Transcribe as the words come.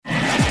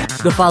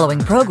The following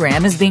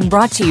program is being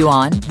brought to you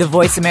on the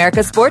Voice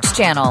America Sports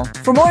Channel.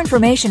 For more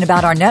information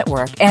about our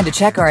network and to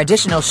check our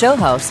additional show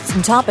hosts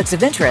and topics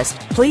of interest,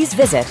 please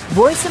visit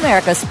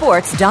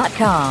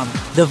voiceamericasports.com.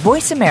 The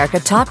Voice America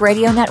Talk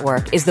Radio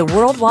Network is the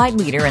worldwide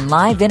leader in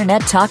live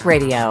Internet talk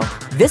radio.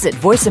 Visit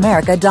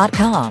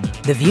voiceamerica.com.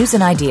 The views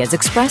and ideas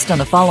expressed on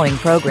the following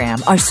program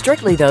are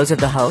strictly those of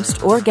the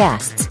host or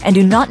guests and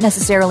do not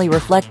necessarily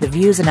reflect the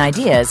views and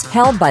ideas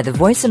held by the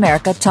Voice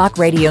America Talk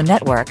Radio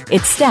Network,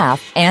 its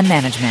staff, and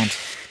management.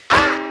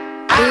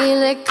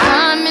 Feel it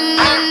coming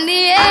in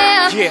the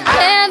air. Yeah.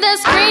 Hear the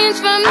screams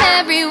from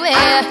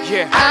everywhere.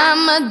 Yeah.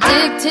 I'm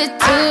addicted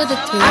to the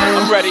thrill.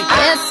 I'm ready.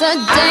 It's a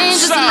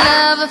dangerous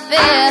love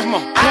affair.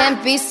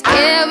 Can't be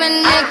scared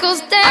when it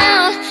goes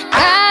down.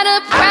 Got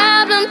a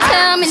problem?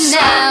 Tell me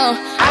now.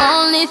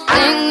 Only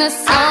thing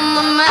that's on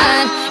my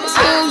mind is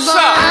who's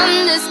gonna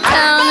run this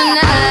town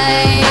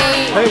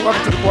tonight. Hey,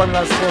 welcome to the Boy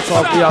Night Sports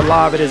Talk. We are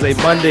live. It is a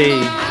Monday.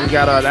 We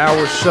got an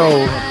hour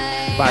show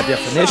by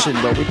definition,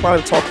 but we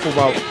probably talk for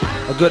about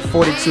a good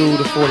 42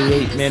 to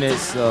 48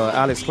 minutes.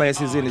 Alex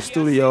Clancy's in the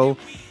studio.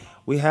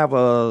 We have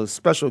a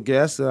special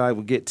guest that I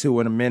will get to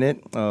in a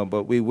minute,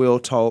 but we will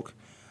talk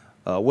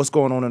what's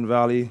going on in the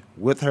Valley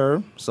with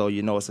her, so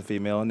you know it's a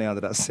female now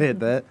that I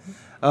said that.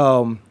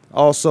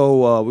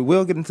 Also, we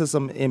will get into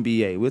some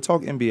NBA. We'll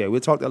talk NBA.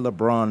 We'll talk that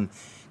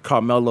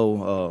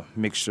LeBron-Carmelo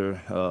mixture.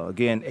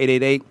 Again,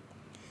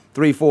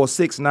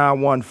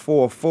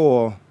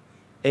 888-346-9144.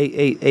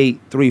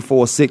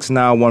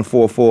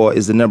 888-346-9144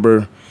 is the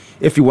number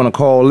if you want to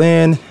call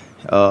in.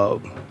 Got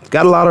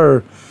a lot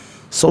of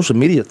social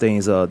media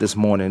things this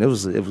morning. It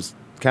was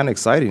kind of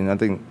exciting. I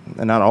think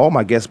not all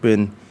my guests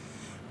been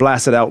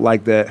blasted out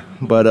like that,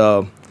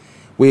 but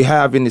we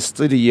have in the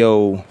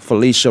studio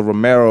Felicia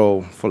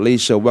Romero.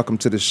 Felicia, welcome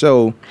to the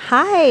show.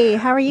 Hi,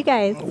 how are you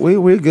guys?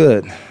 We're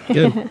good.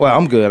 Good. Well,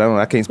 I'm good.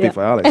 I can't speak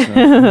for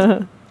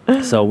Alex.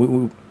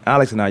 So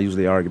Alex and I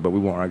usually argue, but we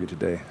won't argue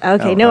today.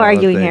 Okay, no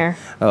arguing here.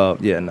 No,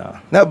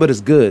 but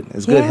it's good.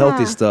 It's good,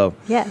 healthy stuff.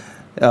 Yes.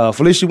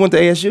 Felicia, you went to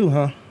ASU,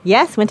 huh?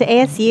 Yes, went to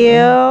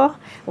ASU.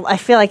 Well, I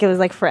feel like it was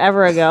like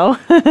forever ago.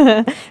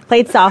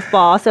 Played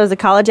softball, so I was a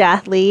college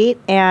athlete.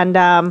 And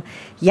I'm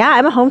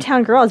a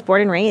hometown girl. I was born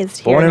and raised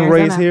here. Born and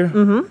raised here?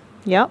 Mm-hmm.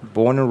 Yep.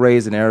 Born and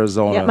raised in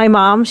Arizona. Yep. My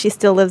mom, she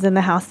still lives in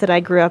the house that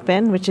I grew up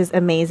in, which is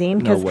amazing.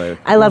 No way.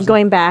 I love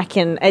going back,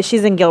 and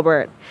she's in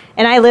Gilbert.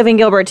 And I live in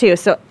Gilbert, too.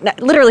 So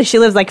literally, she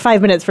lives like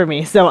 5 minutes from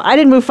me. So I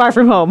didn't move far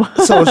from home.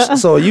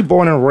 So you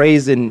born and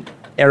raised in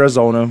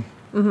Arizona,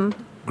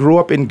 grew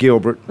up in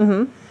Gilbert,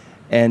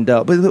 and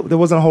but there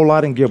wasn't a whole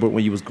lot in Gilbert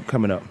when you was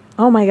coming up.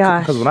 Oh, my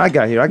gosh. Because when I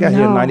got here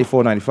in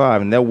 94,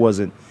 95, and there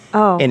wasn't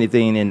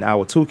anything in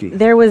Ahwatukee.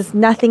 There was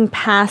nothing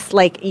past,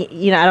 like,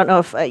 I don't know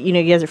if, you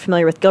guys are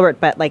familiar with Gilbert,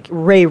 but, like,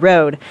 Ray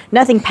Road.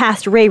 Nothing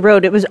past Ray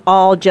Road. It was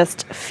all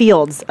just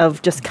fields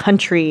of just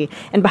country.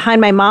 And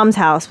behind my mom's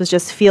house was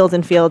just fields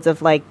and fields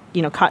of, like,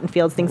 cotton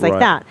fields, things like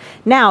that.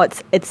 Now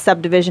it's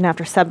subdivision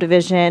after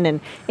subdivision, and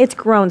it's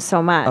grown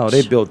so much. Oh,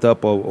 they built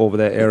up over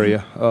that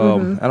area. I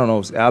don't know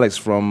if it's Alex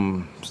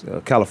from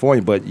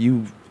California, but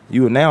you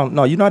are now,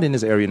 no, you're not in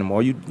this area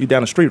anymore. You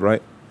down the street,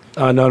 right?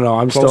 No,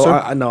 I'm Closer? still.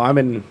 I'm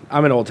in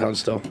Old Town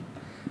still.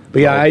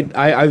 But yeah,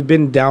 I've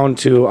been down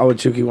to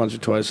Ahwatukee once or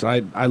twice,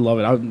 and I love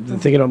it. I'm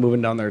thinking about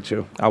moving down there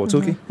too.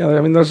 Ahwatukee? Yeah,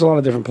 I mean, there's a lot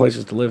of different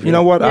places to live here. You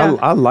know what? Yeah.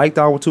 I liked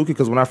Ahwatukee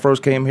because when I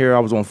first came here, I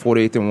was on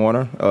 48th and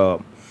Warner.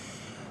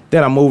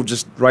 Then I moved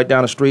just right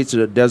down the street to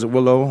the Desert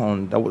Willow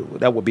on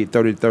that would be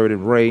 33rd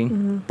and Ray.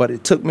 But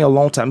it took me a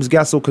long time. It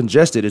got so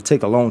congested. It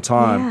took a long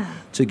time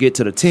to get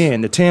to the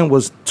 10. The 10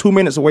 was 2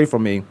 minutes away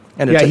from me.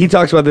 And he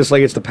talks about this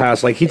like it's the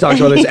past. Like he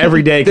talks about this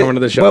every day coming to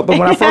the show. But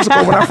when I first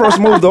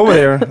moved over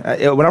there,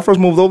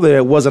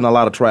 it wasn't a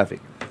lot of traffic.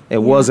 It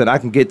wasn't. I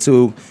can get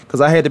to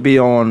because I had to be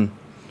on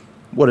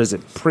what is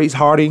it, Priest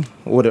Hardy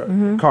or the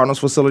Cardinals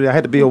facility. I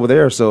had to be over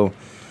there, so.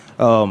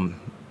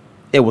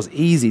 It was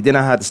easy. Then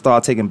I had to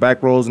start taking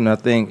back roads, and I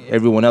think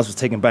everyone else was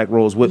taking back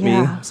roads with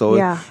me. So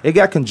it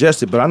got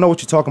congested. But I know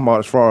what you're talking about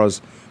as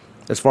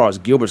far as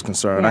Gilbert's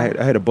concerned.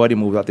 I had a buddy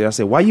move out there. I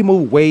said, "Why you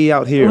move way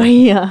out here?"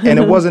 And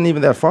it wasn't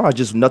even that far.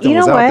 Just nothing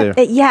was out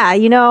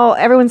there.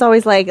 Everyone's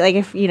always like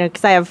if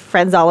because I have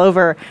friends all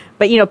over.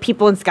 But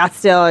people in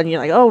Scottsdale, and you're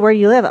like, oh, where do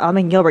you live? I'm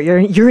in Gilbert.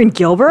 You're in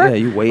Gilbert? Yeah,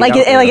 you way like out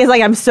it, there. like it's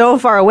like I'm so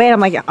far away. And I'm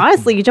like,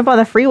 honestly, you jump on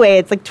the freeway,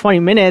 it's like 20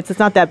 minutes. It's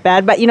not that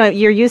bad. But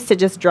you're used to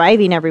just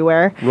driving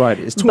everywhere. Right,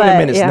 it's 20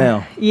 minutes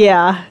now.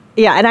 Yeah.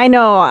 Yeah, and I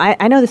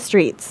know the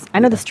streets. I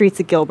know the streets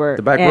of Gilbert.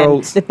 The back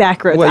roads. The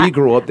back roads. Well, you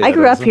grew up there. I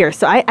grew up here,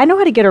 so I know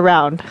how to get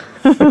around.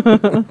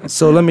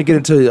 So let me get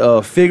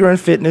into figure and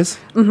fitness.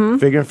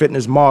 Figure and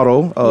fitness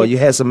model. You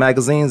had some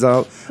magazines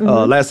out.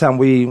 Last time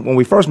when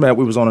we first met,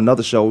 we was on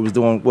another show. We was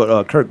doing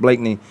Kirk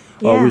Blakeney.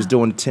 We was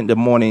doing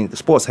the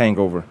sports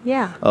hangover.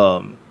 Yeah.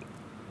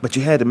 But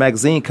you had the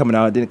magazine coming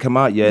out. It didn't come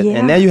out yet.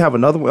 And now you have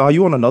another one. Are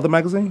you on another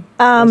magazine?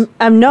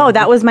 No,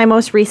 that was my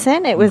most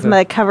recent. It was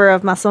my cover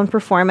of Muscle and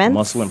Performance.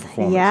 Muscle and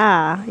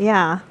Performance.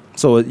 Yeah.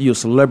 So you're a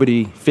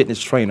celebrity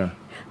fitness trainer.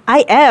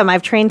 I am.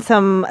 I've trained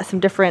some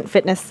different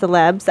fitness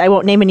celebs. I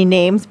won't name any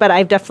names, but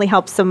I've definitely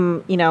helped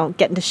some,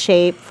 get into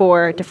shape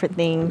for different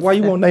things. Why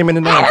you won't name any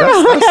names?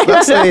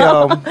 That's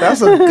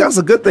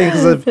a good thing,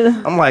 because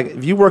I'm like,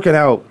 if you're working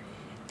out,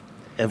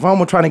 if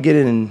I'm trying to get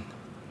in,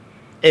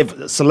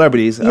 if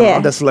celebrities,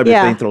 that celebrity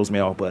thing throws me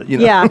off, but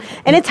Yeah,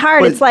 and it's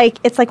hard. It's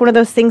like one of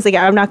those things. Like,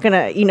 I'm not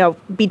gonna,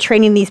 be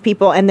training these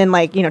people and then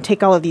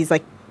take all of these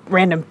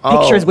random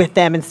pictures with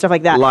them and stuff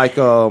like that. Like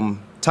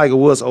Tiger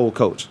Woods' old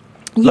coach.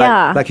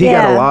 Yeah, like he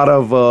got a lot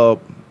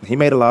of. He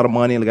made a lot of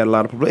money and got a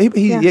lot of.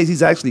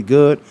 He's actually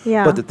good.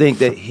 Yeah. But to think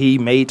that he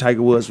made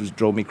Tiger Woods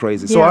drove me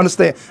crazy. So I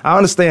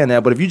understand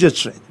that. But if you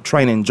just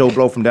training Joe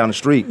Blow from down the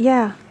street,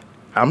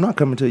 I'm not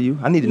coming to you.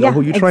 I need to know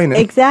who you're training.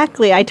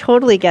 Exactly. I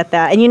totally get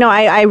that. And,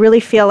 I really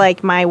feel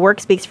like my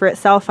work speaks for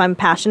itself. I'm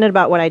passionate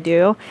about what I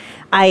do.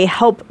 I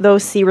help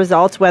those see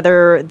results,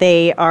 whether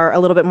they are a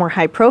little bit more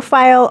high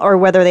profile or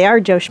whether they are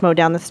Joe Schmo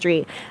down the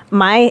street.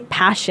 My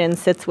passion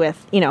sits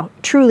with,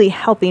 truly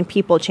helping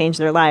people change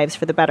their lives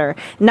for the better,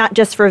 not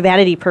just for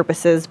vanity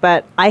purposes,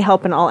 but I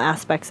help in all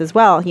aspects as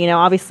well.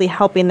 Obviously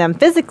helping them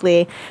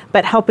physically,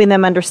 but helping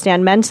them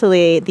understand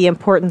mentally the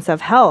importance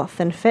of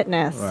health and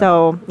fitness. Right.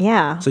 So,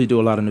 yeah. So you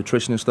do a lot of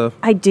nutrition and stuff?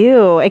 I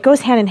do. It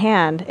goes hand in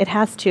hand. It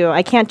has to.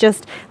 I can't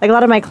just, like a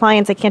lot of my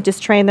clients, I can't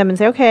just train them and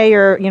say, okay,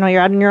 you're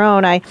out on your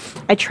own.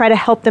 I try to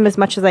help them as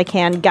much as I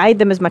can, guide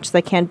them as much as I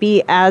can,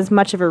 be as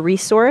much of a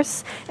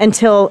resource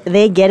until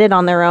they get it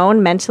on their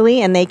own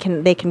mentally, and they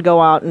can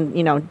go out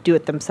and do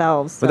it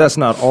themselves. But that's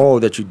not all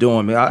that you're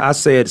doing. I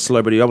said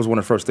celebrity. That was one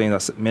of the first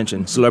things I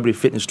mentioned. Celebrity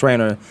fitness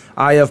trainer,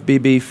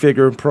 IFBB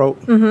figure pro,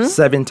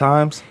 7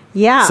 times.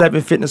 Yeah.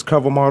 7 fitness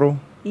cover model.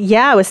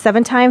 Yeah, I was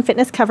 7-time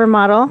fitness cover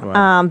model.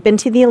 Right. Been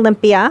to the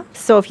Olympia.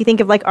 So if you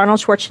think of like Arnold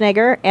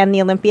Schwarzenegger and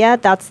the Olympia,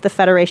 that's the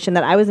federation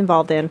that I was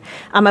involved in.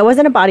 I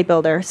wasn't a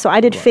bodybuilder, so I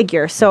did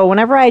figure. So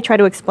whenever I try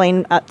to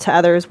explain to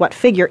others what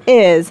figure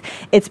is,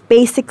 it's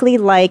basically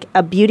like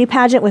a beauty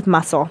pageant with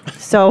muscle.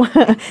 So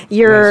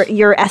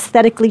you're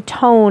aesthetically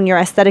toned, you're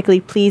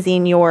aesthetically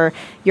pleasing, you're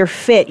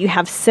fit, you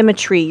have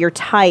symmetry, you're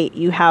tight,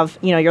 you have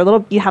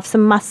you have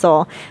some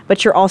muscle,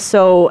 but you're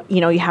also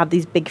you have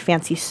these big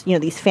fancy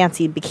these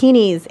fancy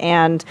bikinis.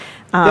 And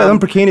them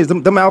bikinis,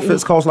 them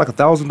outfits cost like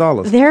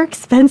 $1,000. They're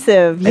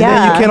expensive. And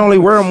then you can only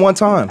wear them one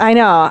time. I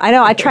know.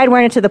 I tried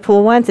wearing it to the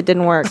pool once. It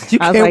didn't work. You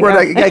can't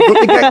wear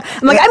that.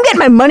 I'm like, I'm getting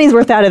my money's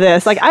worth out of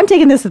this. Like, I'm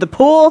taking this to the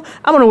pool.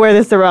 I'm going to wear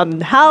this around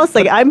the house.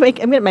 Like, I'm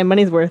getting my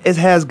money's worth. It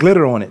has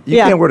glitter on it. You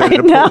can't wear that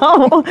to the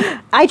pool. No.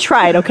 I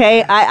tried,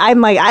 okay?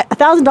 I'm like,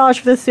 $1,000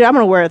 for this suit. I'm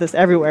going to wear this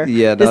everywhere.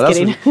 Yeah, no, just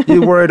kidding.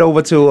 You wear it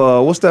over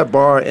to, what's that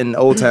bar in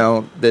Old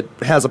Town that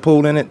has a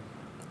pool in it?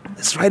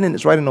 It's right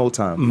in Old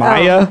Town.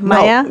 Maya?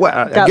 Maya? No,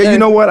 well, you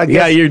know what? I guess.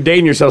 Yeah, you're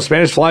dating yourself.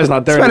 Spanish Fly's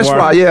not there Spanish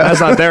anymore. Fly, yeah. That's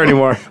not there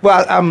anymore.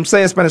 Well, I'm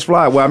saying Spanish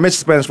Fly. Well, I mentioned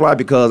Spanish Fly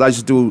because I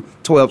used to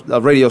do a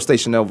radio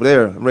station over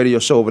there, a radio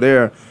show over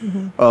there,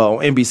 on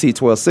NBC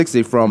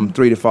 1260 from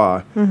 3 to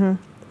 5. Mm-hmm.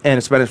 And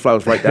the Spanish Fly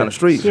was right down the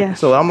street. Yeah.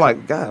 So I'm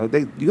like, God,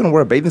 you're going to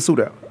wear a bathing suit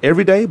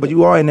every day? But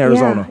you are in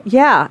Arizona.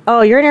 Yeah.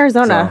 Oh, you're in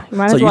Arizona.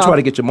 So you try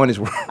to get your money's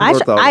worth.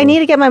 I need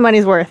to get my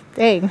money's worth.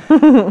 Dang.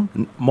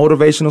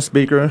 Motivational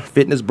speaker,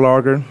 fitness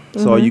blogger.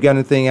 So you got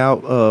anything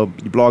out?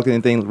 You blogged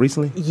anything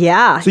recently?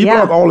 Yeah. So you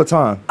blog all the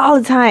time? All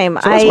the time.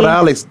 So that's what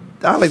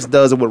Alex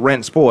does it with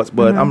Rant Sports,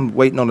 but I'm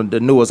waiting on the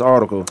newest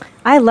article.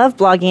 I love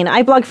blogging.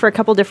 I blog for a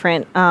couple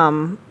different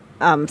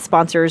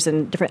sponsors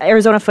and different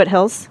Arizona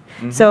Foothills.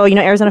 So,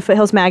 Arizona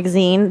Foothills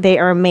magazine, they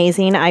are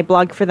amazing. I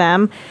blog for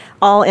them,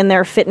 all in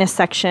their fitness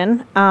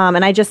section.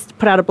 And I just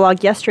put out a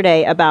blog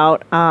yesterday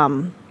about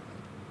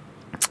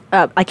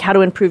like how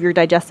to improve your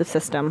digestive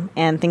system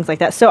and things like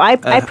that. So I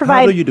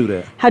provide. How do you do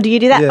that? How do you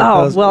do that?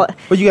 Yeah, well,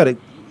 you got to.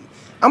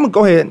 I'm gonna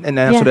go ahead and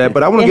answer that,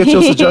 but I want to get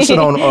your suggestion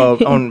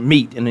on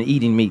meat and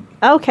eating meat.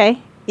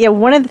 Okay. Yeah,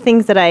 one of the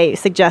things that I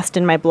suggest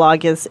in my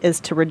blog is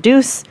to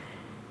reduce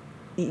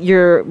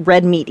your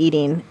red meat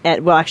eating.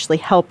 It will actually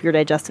help your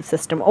digestive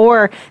system.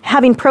 Or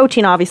having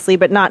protein, obviously,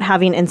 but not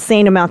having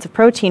insane amounts of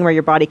protein where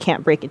your body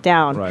can't break it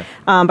down. Right.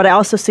 But I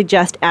also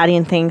suggest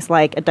adding things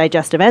like a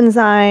digestive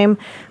enzyme,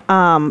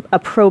 a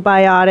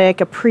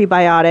probiotic, a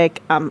prebiotic,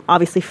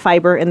 obviously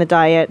fiber in the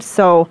diet.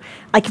 So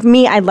like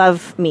me, I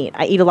love meat.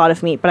 I eat a lot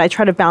of meat, but I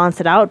try to balance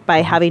it out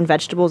by having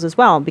vegetables as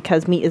well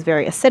because meat is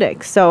very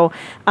acidic. So,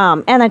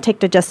 and I take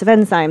digestive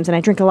enzymes and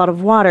I drink a lot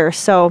of water.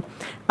 So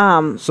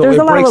there's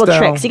a lot of little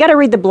tricks. You got to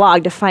read the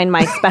blog to find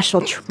my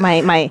special, She's not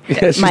going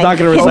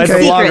to recite the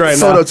blog right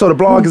now. now. So the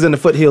blog is in the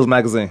Foothills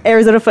magazine.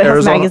 Arizona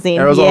Foothills magazine.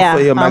 Arizona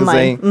Foothills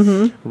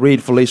magazine.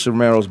 Read Felicia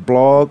Romero's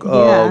blog.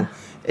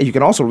 You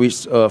can also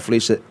reach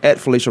Felicia at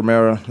Felicia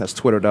Romero. That's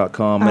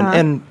twitter.com.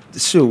 And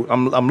shoot,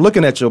 I'm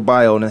looking at your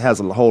bio and it has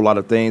a whole lot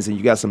of things. And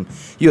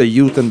you're a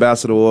youth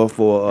ambassador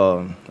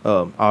for,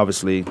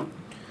 obviously,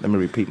 let me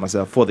repeat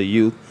myself, for the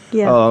youth.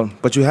 Yeah.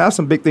 But you have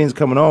some big things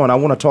coming on. And I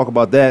want to talk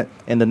about that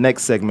in the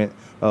next segment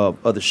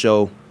of the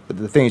show,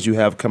 the things you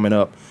have coming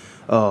up.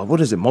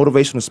 What is it?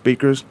 Motivational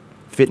speakers,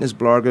 fitness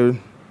blogger,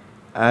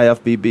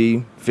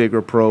 IFBB,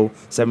 figure pro,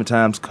 7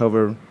 times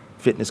cover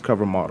fitness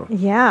cover model.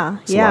 Yeah,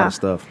 It's a lot of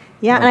stuff.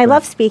 Yeah, and I Okay.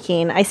 love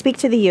speaking. I speak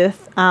to the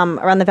youth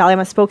around the Valley. I'm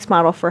a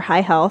spokesmodel for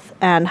High Health,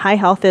 and High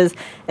Health is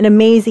an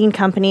amazing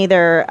company.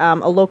 They're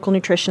a local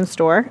nutrition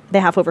store. They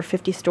have over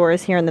 50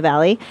 stores here in the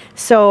Valley.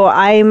 So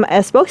I'm a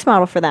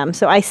spokesmodel for them.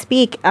 So I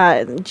speak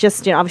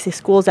obviously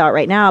school's out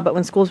right now, but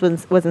when schools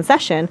was in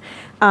session,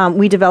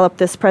 we developed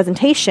this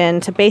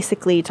presentation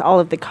to all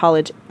of the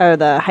college or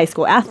the high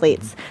school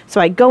athletes. So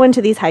I go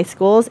into these high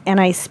schools and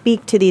I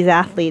speak to these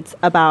athletes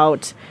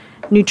about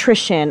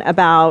nutrition,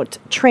 about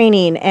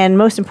training, and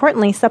most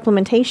importantly,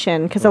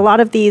 supplementation. Because a lot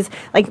of these,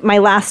 like my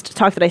last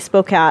talk that I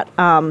spoke at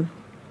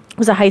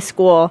was a high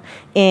school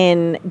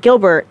in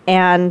Gilbert,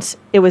 and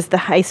it was the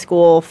high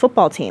school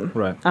football team.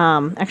 Right.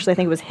 Actually, I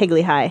think it was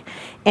Higley High.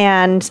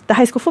 And the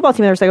high school football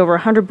team, there was like over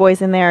 100 boys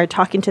in there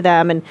talking to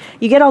them, and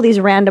you get all these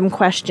random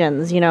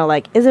questions,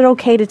 like, is it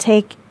okay to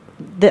take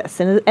this?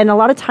 And a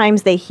lot of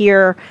times they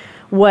hear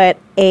what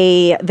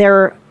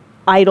their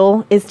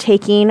idol is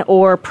taking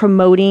or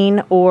promoting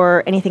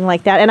or anything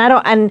like that.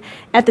 And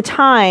at the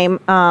time,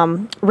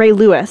 Ray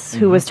Lewis,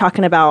 who was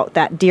talking about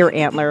that deer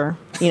antler,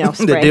 spray.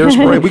 The deer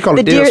spray. We call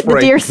it deer spray.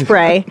 The deer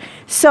spray.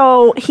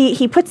 So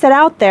he puts it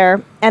out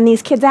there, and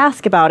these kids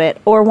ask about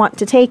it or want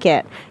to take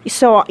it.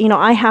 So,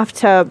 I have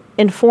to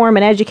inform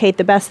and educate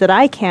the best that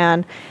I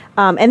can.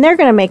 And they're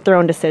going to make their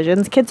own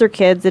decisions. Kids are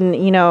kids, and,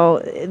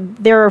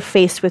 they're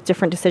faced with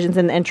different decisions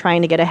and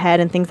trying to get ahead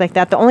and things like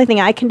that. The only thing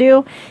I can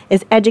do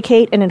is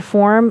educate and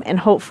inform, and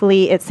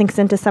hopefully it sinks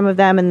into some of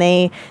them, and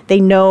they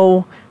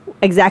know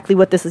exactly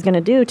what this is going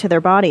to do to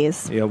their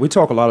bodies. Yeah, we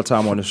talk a lot of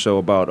time on the show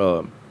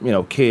about,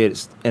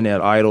 kids and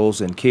their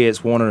idols, and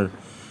kids want to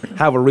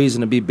have a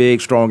reason to be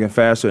big, strong, and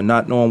faster, and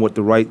not knowing what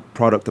the right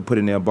product to put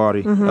in their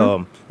body.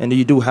 And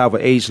you do have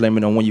an age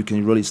limit on when you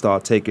can really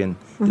start taking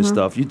this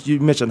stuff. You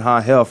mentioned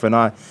High Health, and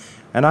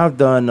I've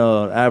done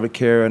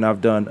Advocare, and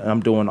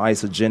I'm doing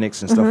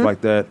isogenics and stuff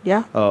like that.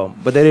 Yeah.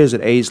 But there is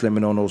an age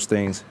limit on those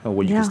things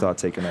where you can start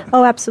taking that.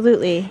 Oh,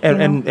 absolutely.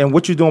 And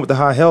what you're doing with the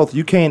High Health,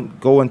 you can't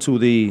go into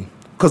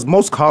because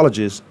most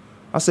colleges,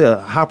 I say a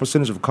high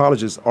percentage of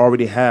colleges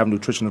already have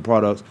nutritional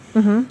products.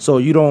 So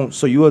you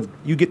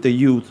get the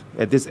youth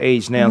at this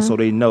age now, so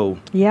they know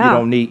you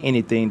don't need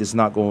anything that's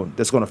going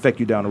to affect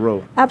you down the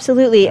road.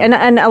 Absolutely.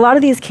 And a lot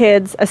of these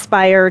kids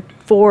aspire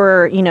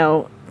for,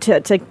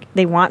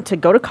 they want to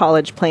go to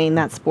college playing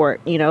that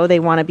sport. They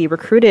want to be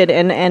recruited.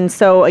 And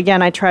so,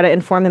 again, I try to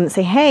inform them and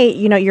say, hey,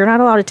 you're not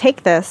allowed to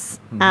take this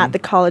at the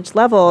college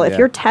level. If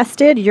you're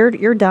tested,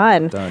 you're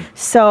done.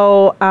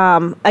 So,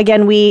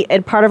 again,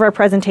 in part of our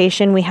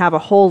presentation, we have a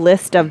whole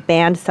list of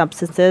banned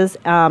substances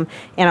and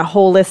a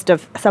whole list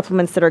of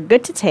supplements that are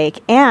good to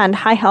take, and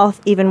High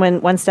Health even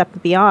went one step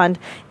beyond,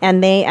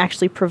 and they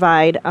actually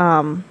provide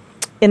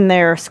in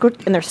their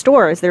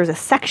stores, there's a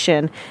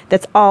section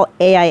that's all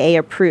AIA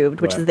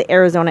approved, which is the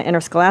Arizona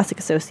Interscholastic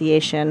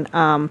Association.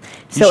 You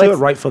should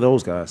write for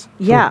those guys.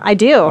 Yeah, I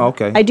do. Oh,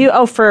 okay. I do.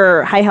 Oh,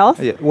 for High Health?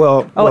 Yeah.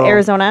 Well,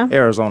 Arizona?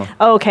 Arizona.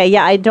 Oh, okay.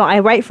 Yeah, I don't. I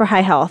write for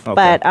High Health,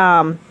 Okay.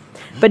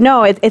 but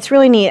no, it's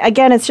really neat.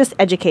 Again, it's just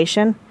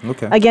education.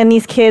 Okay. Again,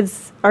 these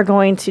kids are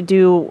going to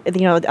do,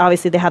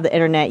 obviously they have the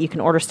internet. You can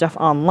order stuff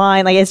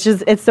online. Like,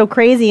 it's so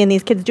crazy, and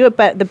these kids do it.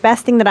 But the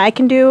best thing that I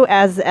can do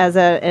as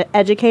an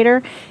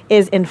educator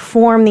is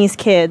inform these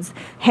kids,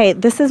 hey,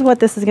 this is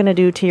what this is going to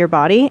do to your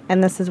body,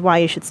 and this is why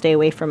you should stay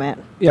away from it.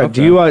 Yeah. Okay.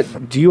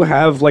 Do you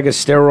have like a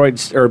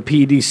steroids or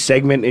PED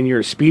segment in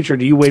your speech, or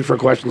do you wait for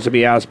questions to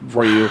be asked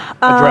before you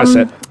address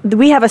it?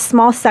 We have a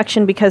small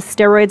section because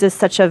steroids is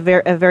such a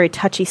very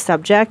touchy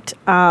subject.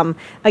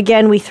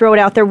 Again, we throw it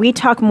out there. We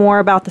talk more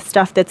about the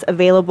stuff that's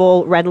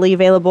readily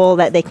available,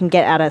 that they can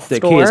get at a store.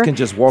 The kids can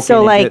just walk in So,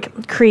 and like get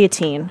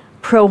creatine,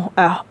 pro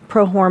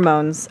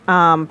hormones,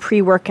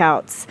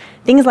 pre-workouts,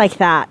 things like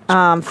that.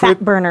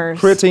 Fat burners.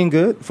 Creatine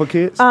good for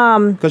kids?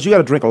 Because you got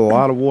to drink a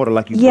lot of water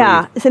like you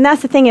Yeah, breathe. and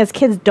that's the thing is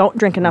kids don't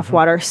drink enough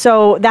water.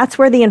 So that's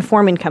where the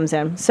informing comes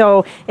in.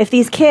 So if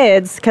these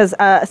kids, because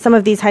some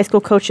of these high school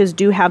coaches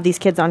do have these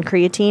kids on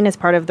creatine as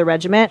part of the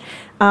regiment,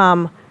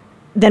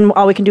 then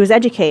all we can do is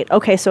educate.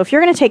 Okay, so if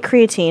you're going to take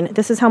creatine,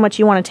 this is how much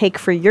you want to take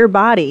for your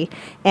body,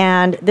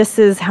 and this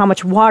is how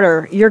much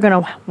water you're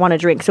going to want to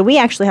drink. So we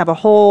actually have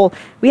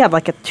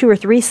like 2 or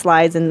 3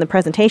 slides in the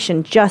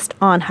presentation just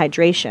on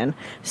hydration.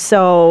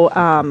 So,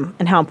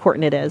 and how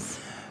important it is.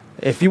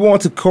 If you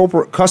want to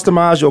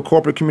customize your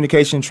corporate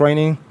communication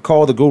training,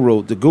 call the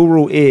Guru. The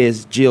Guru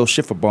is Jill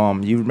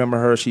Schifferbaum. You remember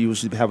her? She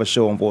used to have a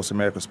show on Voice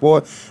America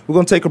Sport. We're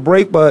going to take a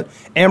break, but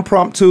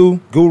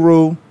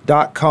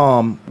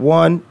impromptuguru.com,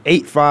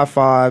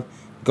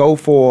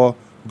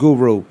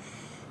 1-855-GO4-GURU.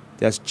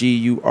 That's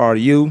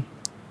GURU,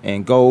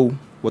 and go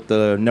with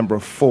the number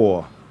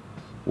 4.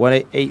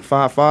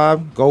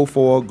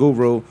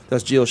 1-855-GO4-GURU.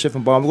 That's Jill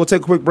Schifferbaum. We're going to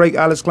take a quick break.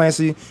 Alex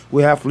Clancy.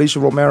 We have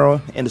Felicia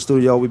Romero in the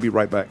studio. We'll be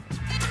right back.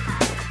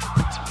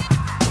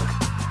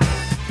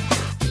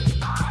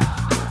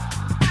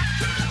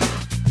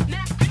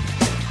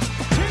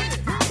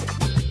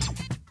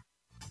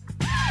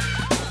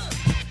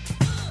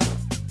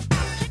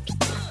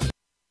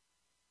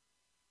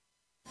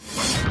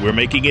 We're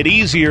making it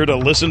easier to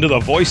listen to the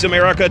Voice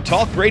America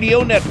Talk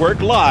Radio Network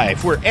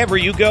live wherever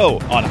you go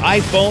on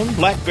iPhone,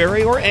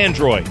 BlackBerry, or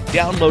Android.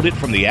 Download it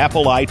from the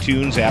Apple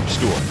iTunes App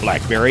Store,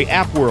 BlackBerry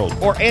App World,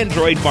 or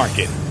Android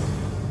Market.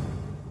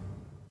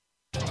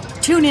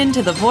 Tune in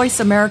to the Voice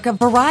America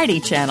Variety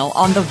channel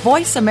on the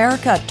Voice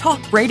America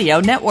Talk Radio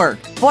Network.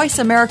 Voice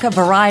America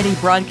Variety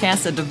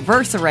broadcasts a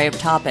diverse array of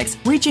topics,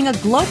 reaching a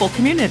global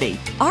community.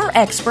 Our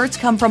experts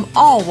come from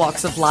all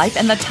walks of life,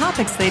 and the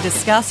topics they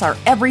discuss are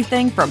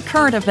everything from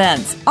current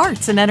events,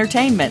 arts and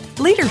entertainment,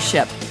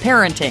 leadership,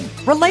 parenting,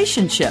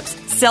 relationships,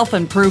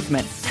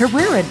 self-improvement,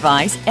 career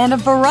advice, and a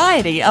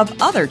variety of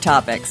other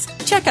topics.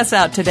 Check us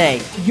out today.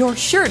 You're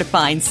sure to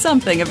find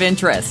something of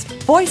interest.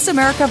 Voice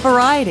America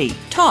Variety.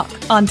 Talk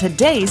on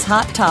today's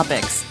hot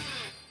topics.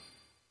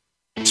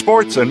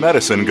 Sports and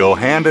medicine go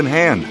hand in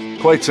hand.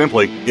 Quite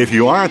simply, if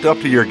you aren't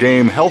up to your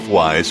game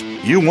health-wise,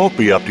 you won't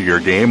be up to your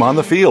game on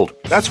the field.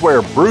 That's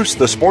where Bruce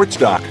the Sports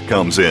Doc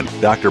comes in.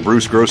 Dr.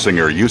 Bruce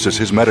Grossinger uses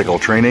his medical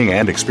training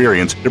and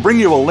experience to bring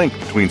you a link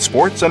between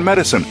sports and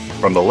medicine,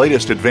 from the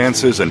latest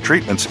advances and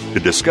treatments to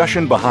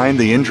discussion behind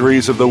the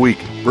injuries of the week.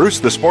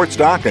 Bruce the Sports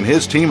Doc and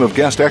his team of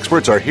guest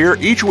experts are here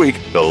each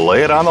week to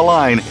lay it on the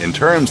line in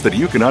terms that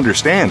you can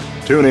understand.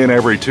 Tune in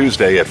every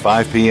Tuesday at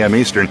 5 p.m.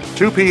 Eastern,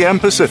 2 p.m.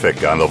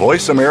 Pacific on the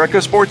Voice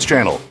America Sports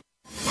Channel.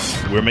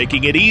 We're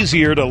making it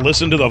easier to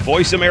listen to the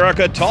Voice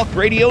America Talk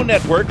Radio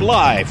Network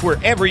live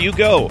wherever you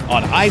go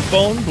on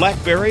iPhone,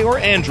 BlackBerry, or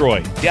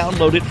Android.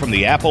 Download it from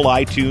the Apple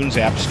iTunes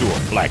App Store,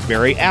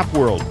 BlackBerry App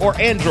World, or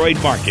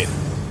Android Market.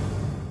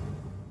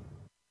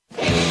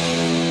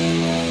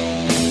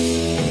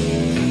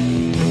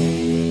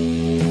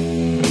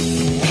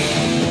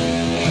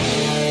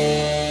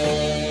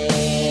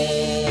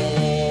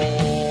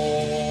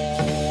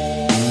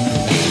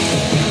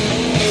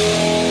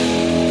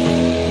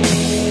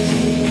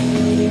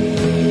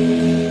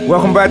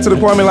 Welcome back to the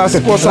Kwame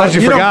Lasseter Sports Talk.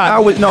 You forgot. I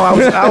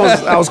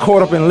was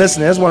caught up in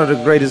listening. It's one of the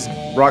greatest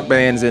rock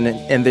bands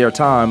in their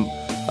time.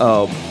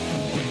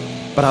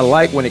 But I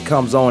like when it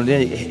comes on.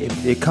 Then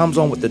it comes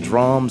on with the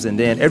drums, and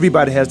then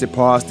everybody has their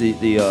parts. The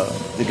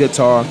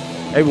guitar.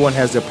 Everyone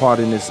has their part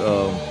in this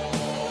song.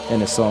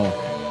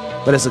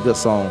 But it's a good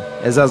song.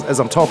 As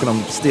I'm talking,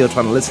 I'm still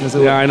trying to listen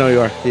to it. Yeah, I know you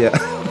are. Yeah.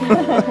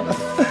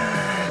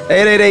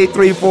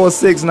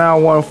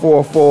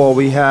 888-346-9144.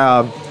 We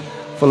have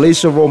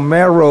Felicia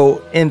Romero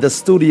in the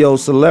studio,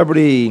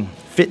 celebrity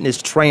fitness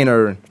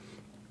trainer.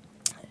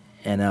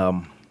 And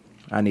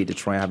I need to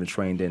train. I haven't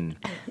trained in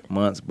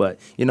months. But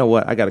you know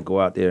what? I got to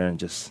go out there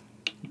and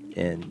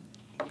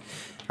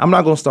I'm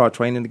not going to start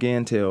training again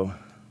until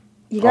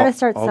you got to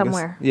start August.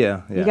 somewhere.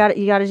 Yeah. You got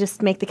to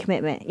just make the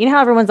commitment. You know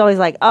how everyone's always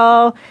like,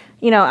 oh,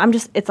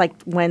 it's like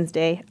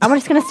Wednesday. I'm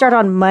just going to start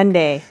on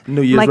Monday.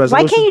 New Year's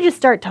resolution. Why can't you just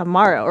start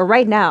tomorrow or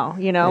right now?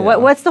 Yeah.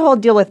 What's the whole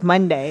deal with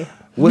Monday?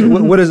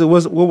 What is it?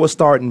 What will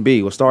starting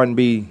be? Will starting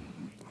be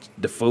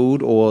the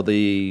food or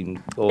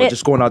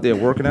just going out there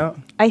and working out?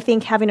 I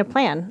think having a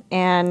plan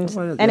and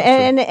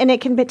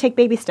it can take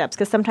baby steps,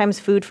 because sometimes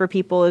food for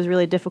people is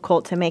really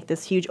difficult to make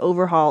this huge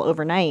overhaul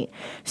overnight.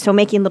 So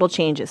making little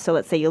changes. So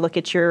let's say you look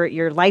at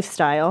your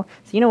lifestyle.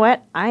 So you know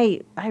what? I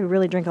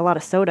really drink a lot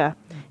of soda.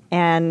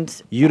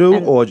 And you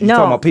do, or you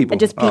talking about people?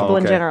 Just people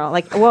in general.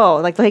 Like, whoa,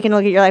 like they can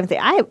look at your life and say,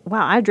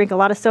 I drink a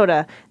lot of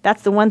soda.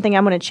 That's the one thing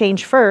I'm going to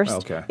change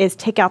first. Is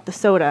take out the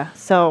soda.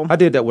 So I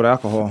did that with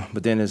alcohol,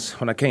 but then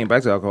when I came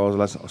back to alcohol,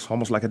 it's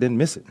almost like I didn't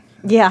miss it.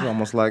 Yeah, it's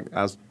almost like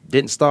I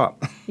didn't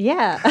stop.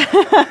 Yeah.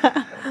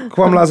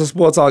 Kwame Lasseter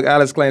Sports Talk.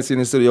 Alex Clancy in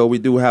the studio. We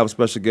do have a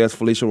special guest,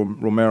 Felicia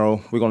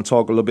Romero. We're going to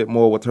talk a little bit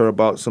more with her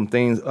about some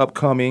things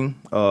upcoming.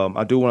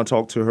 I do want to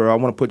talk to her. I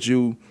want to put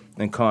you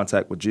in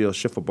contact with Jill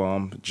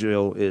Schifferbaum.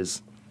 Jill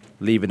is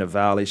leaving the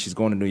Valley. She's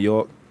going to New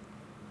York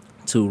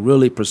to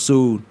really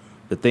pursue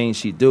the things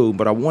she do.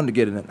 But I wanted to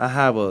get in. I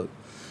have a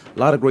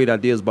lot of great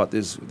ideas about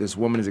this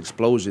women's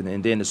explosion,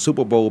 and then the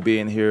Super Bowl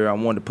being here. I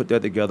wanted to put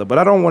that together, but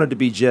I don't want it to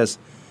be just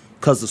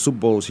because the Super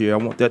Bowl is here. I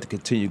want that to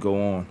continue to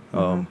go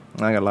on.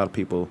 I got a lot of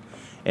people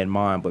in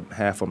mind, but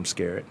half of them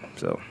scared.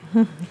 So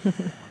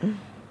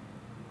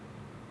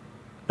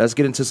let's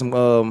get into some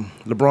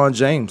LeBron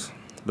James.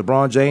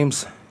 LeBron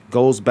James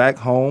goes back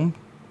home.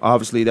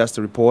 Obviously, that's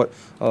the report.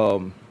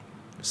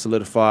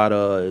 Solidified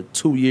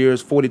 2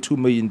 years, $42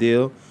 million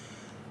deal.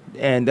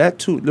 And that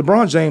too,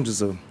 LeBron James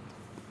is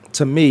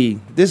to me,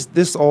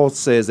 this all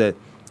says that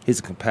he's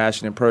a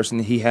compassionate person.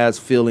 He has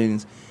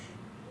feelings.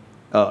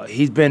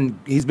 He's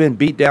been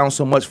beat down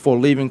so much for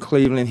leaving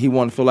Cleveland. He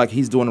wanted to feel like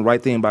he's doing the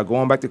right thing by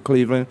going back to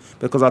Cleveland,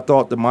 because I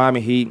thought the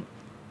Miami Heat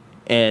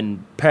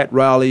and Pat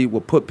Riley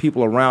would put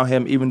people around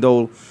him, even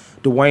though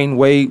Dwayne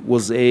Wade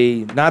was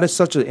not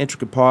such an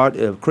intricate part.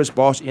 Chris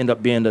Bosh ended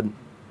up being the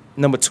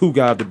number 2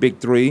 guy of the Big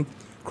Three.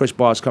 Chris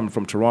Bosh coming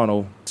from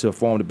Toronto to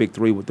form the Big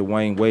Three with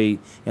Dwayne Wade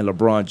and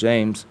LeBron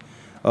James.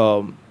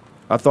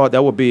 I thought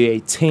that would be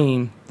a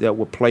team that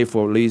would play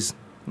for at least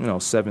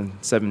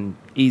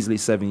easily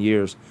 7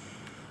 years.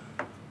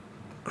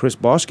 Chris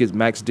Bosh gets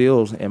max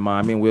deals in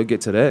Miami, and we'll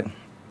get to that.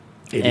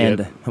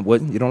 Idiot. And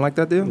what, you don't like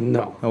that deal?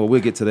 No. Oh, well,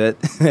 we'll get to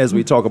that as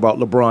we talk about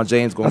LeBron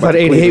James going I back thought to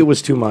 88 Cleveland.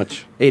 was too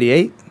much.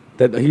 88?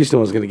 That Houston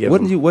was going to give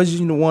him.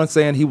 Wasn't you the one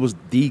saying he was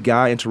the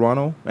guy in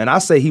Toronto? And I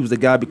say he was the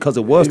guy because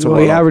it was Well,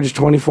 Toronto. he averaged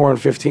 24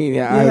 and 15.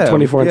 Yeah,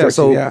 24 and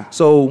 13,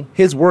 So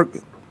his work,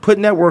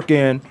 putting that work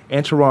in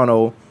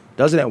Toronto,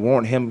 doesn't that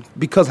warrant him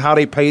because how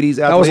they pay these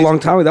athletes? That was a long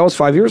time ago. That was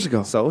 5 years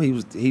ago. So he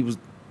was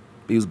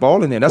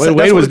balling there.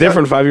 Wade was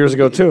different 5 years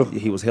ago, too.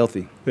 He was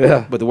healthy.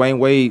 Yeah. But Dwayne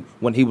Wade,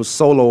 when he was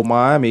solo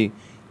Miami,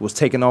 was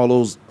taking all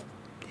those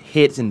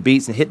hits and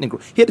beats and hit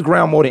the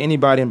ground more than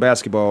anybody in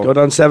basketball. Go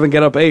down 7,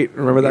 get up 8.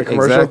 Remember that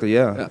commercial? Exactly,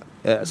 yeah.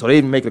 So they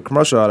even make a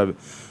commercial out of it.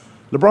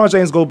 LeBron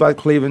James goes back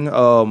to Cleveland.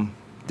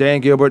 Dan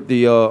Gilbert,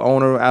 the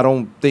owner, I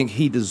don't think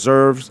he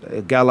deserves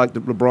a guy like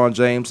LeBron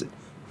James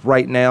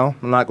right now.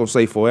 I'm not going to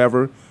say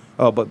forever.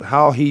 But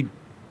how he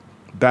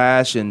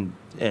bashed and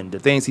the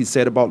things he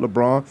said about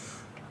LeBron,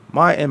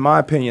 in my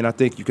opinion, I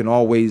think you can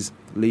always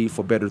leave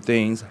for better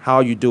things. How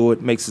you do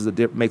it makes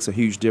a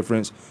huge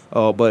difference.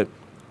 But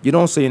you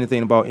don't say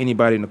anything about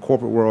anybody in the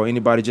corporate world,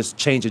 anybody just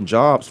changing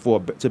jobs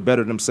to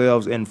better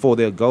themselves and for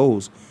their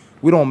goals.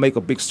 We don't make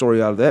a big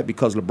story out of that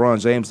because LeBron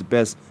James, the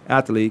best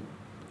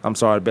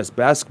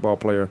basketball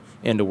player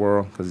in the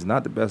world, because he's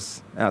not the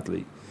best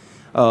athlete.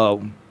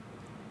 The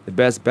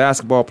best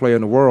basketball player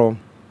in the world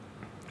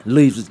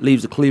leaves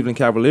the Cleveland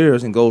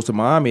Cavaliers and goes to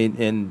Miami,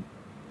 and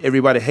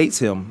everybody hates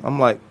him. I'm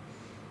like,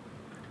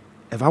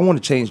 if I want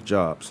to change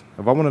jobs,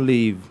 if I want to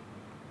leave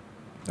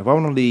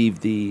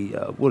the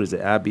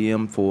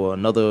IBM for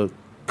another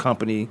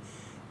company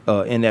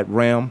in that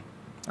realm,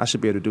 I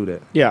should be able to do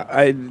that.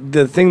 Yeah,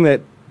 the thing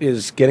that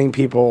is getting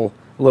people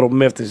a little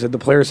miffed is that the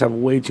players have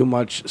way too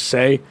much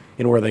say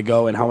in where they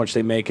go and how much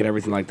they make and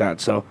everything like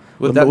that. So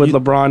with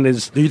LeBron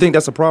is... Do you think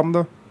that's a problem,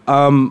 though?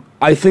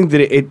 I think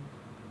that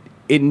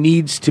it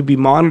needs to be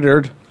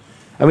monitored.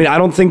 I mean, I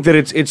don't think that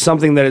it's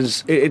something that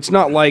is... It's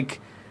not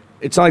like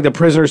the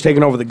prisoners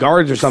taking over the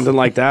guards or something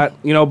like that,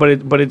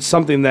 but it's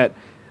something that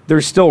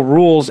there's still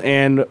rules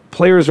and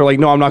players are like,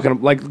 no, I'm not going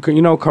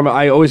to... Carmelo,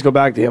 I always go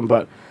back to him,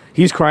 but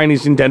he's crying,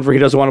 he's in Denver, he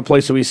doesn't want to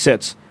play, so he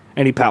sits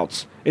and he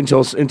pouts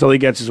until he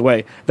gets his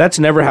way. That's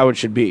never how it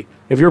should be.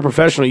 If you're a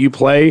professional, you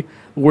play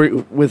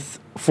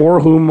for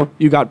whom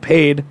you got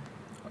paid.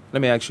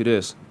 Let me ask you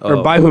this.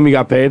 Or by whom you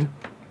got paid.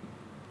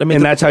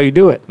 And that's how you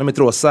do it. Let me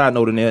throw a side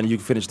note in there and you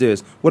can finish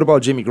this. What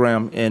about Jimmy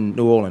Graham in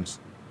New Orleans?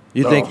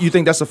 You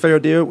think that's a fair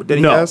deal that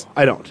he has? No,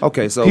 I don't.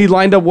 Okay, so he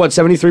lined up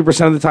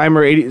 73% of the time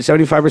or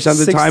 75%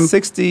 of the time.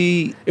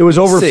 60. It was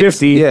over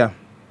 50. Yeah,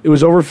 it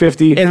was over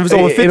 50. And it was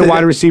over 50 in a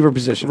wide receiver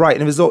position. Right,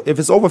 and if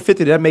it's over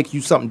 50, that makes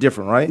you something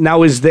different, right?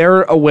 Now, is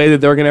there a way that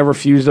they're going to ever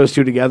fuse those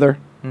two together,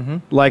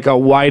 like a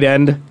wide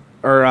end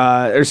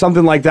or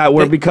something like that?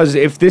 Because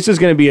if this is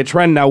going to be a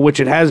trend now, which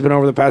it has been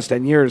over the past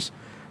 10 years.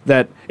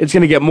 That it's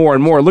going to get more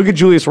and more. Look at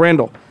Julius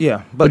Randle.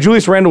 Yeah. But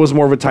Julius Randle was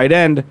more of a tight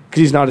end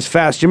because he's not as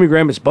fast. Jimmy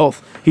Graham is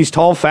both. He's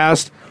tall,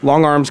 fast,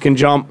 long arms, can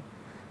jump.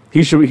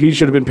 He should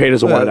have been paid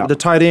as a wide out. The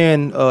tight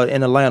end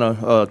in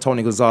Atlanta,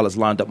 Tony Gonzalez,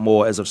 lined up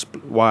more as a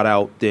wide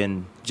out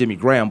than Jimmy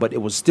Graham, but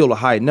it was still a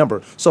high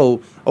number.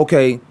 So,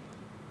 okay,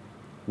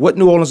 what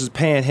New Orleans is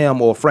paying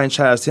him or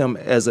franchised him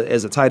as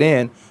a tight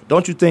end,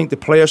 don't you think the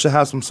players should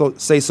have some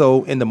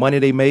say-so in the money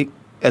they make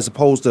as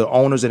opposed to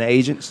owners and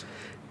agents?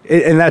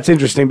 And that's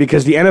interesting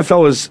because the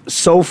NFL is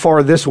so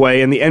far this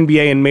way, and the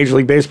NBA and Major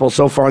League Baseball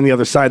so far on the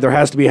other side. There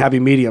has to be a happy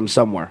medium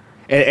somewhere.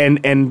 And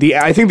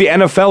I think the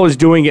NFL is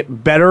doing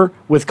it better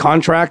with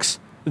contracts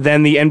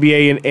than the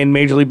NBA and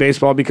Major League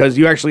Baseball because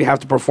you actually have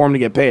to perform to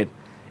get paid.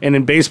 And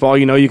in baseball,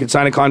 you can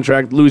sign a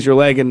contract, lose your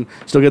leg, and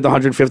still get the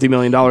 $150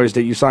 million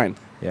that you sign.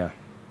 Yeah.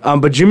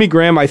 But Jimmy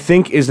Graham, I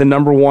think, is the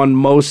number one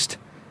most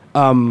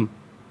impactful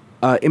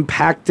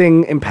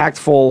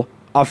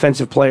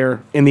offensive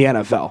player in the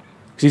NFL.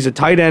 He's a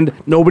tight end.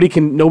 Nobody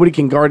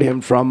can guard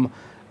him from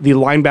the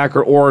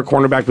linebacker or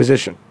cornerback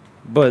position.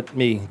 But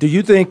me, do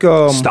you think?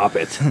 Stop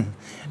it,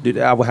 dude.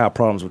 I would have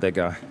problems with that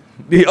guy.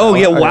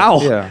 Wow.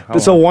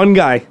 So one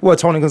guy. Well,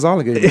 Tony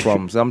Gonzalez gave me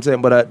problems. I'm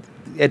saying, but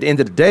at the end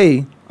of the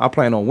day, I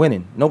plan on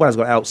winning. Nobody's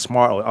gonna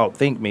outsmart or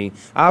outthink me.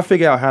 I'll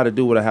figure out how to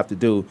do what I have to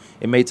do.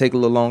 It may take a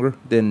little longer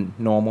than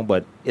normal,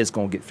 but it's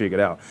gonna get figured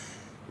out.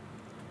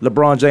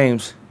 LeBron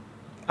James,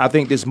 I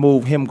think this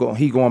move,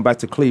 he going back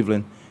to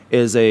Cleveland,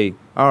 is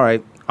all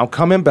right. I'm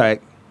coming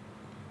back.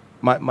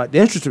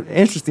 The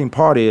interesting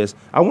part is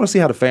I want to see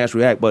how the fans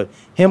react, but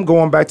him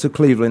going back to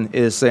Cleveland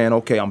is saying,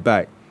 okay, I'm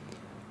back.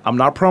 I'm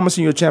not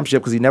promising you a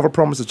championship because he never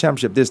promised a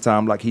championship this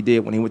time like he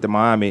did when he went to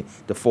Miami,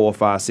 the 4,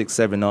 5, 6,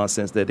 7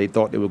 nonsense that they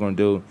thought they were going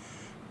to do.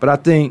 But I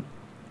think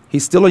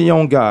he's still a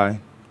young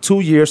guy.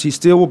 2 years, he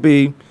still will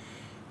be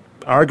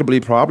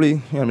arguably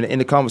probably in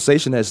the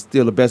conversation as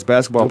still the best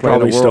basketball player in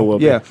the world. Still will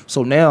be. Yeah.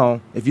 So now,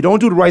 if you don't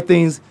do the right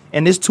things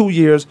in this 2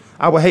 years,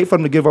 I would hate for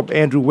him to give up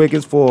Andrew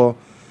Wiggins for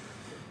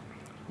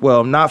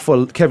Well, not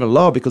for Kevin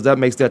Love because that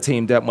makes that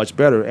team that much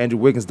better. Andrew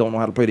Wiggins don't know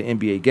how to play the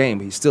NBA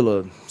game. He's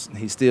still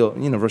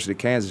University of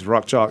Kansas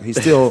rock chalk. He's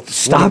still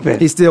Stop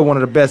it. He's still one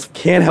of the best.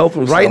 Can't help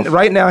himself.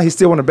 Right now, he's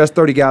still one of the best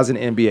 30 guys in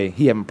the NBA.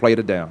 He haven't played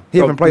it down. He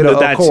haven't played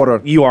a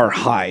quarter. You are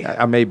high.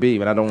 I may be,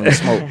 but I don't want to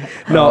smoke.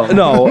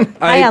 No.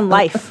 High on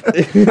life.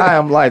 High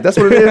on life. That's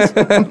what it is.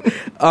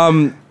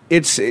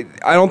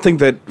 I don't think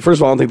that. First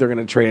of all, I don't think they're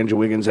going to trade Andrew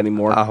Wiggins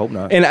anymore. I hope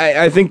not. And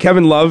I think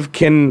Kevin Love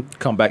can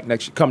come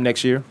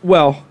next year.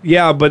 Well,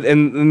 yeah, but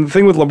and the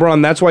thing with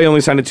LeBron, that's why he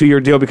only signed a 2-year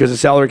deal because the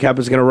salary cap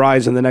is going to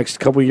rise in the next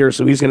couple of years,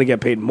 so he's going to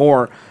get paid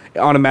more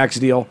on a max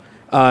deal.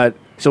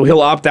 So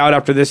he'll opt out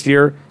after this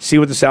year, see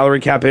what the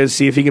salary cap is,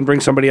 see if he can bring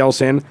somebody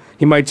else in.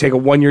 He might take a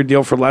 1-year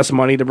deal for less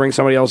money to bring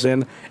somebody else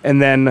in,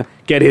 and then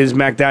get his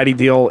Mac Daddy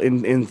deal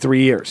in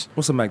 3 years.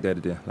 What's a Mac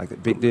Daddy deal? Like a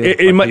big deal?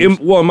 It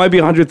might be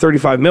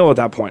 135 mil at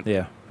that point.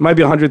 Yeah. It might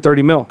be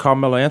 130 mil.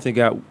 Carmelo Anthony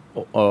got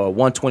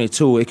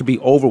 122. It could be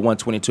over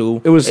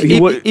 122. It was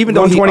even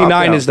though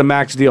 129 is the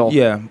max deal.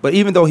 Yeah, but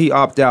even though he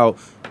opted out,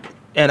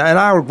 and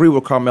I agree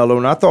with Carmelo,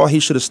 and I thought he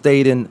should have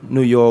stayed in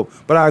New York,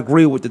 but I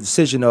agree with the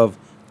decision of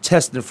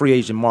testing the free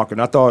agent market.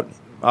 And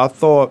I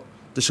thought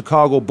the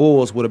Chicago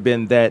Bulls would have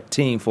been that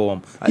team for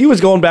him. He was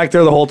going back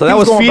there the whole time. That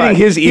was feeding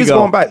his ego. He's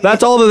going back.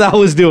 That's all that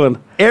was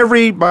doing.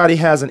 Everybody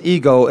has an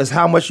ego. It's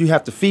how much you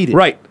have to feed it.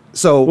 Right.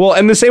 So well,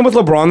 and the same with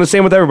LeBron, the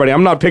same with everybody.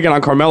 I'm not picking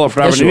on Carmelo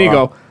for having an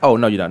ego. Oh,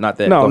 no, you're not. Not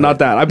that. No, not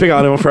that. I pick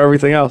on him for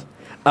everything else.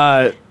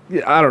 I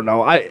don't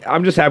know.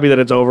 I'm just happy that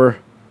it's over.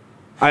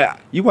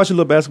 You watch a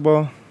little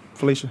basketball,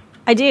 Felicia?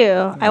 I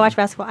do. I watch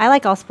basketball. I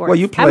like all sports. Well,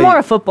 you play. I'm more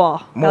of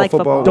football. I like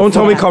football. Don't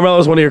tell me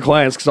Carmelo's one of your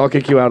clients because I'll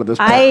kick you out of this.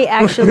 I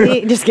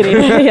actually just kidding.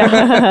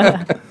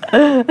 Yeah.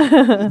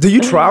 Do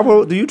you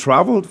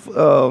travel?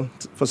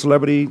 For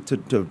celebrity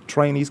to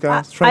train these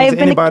guys?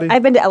 Anybody?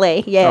 I've been to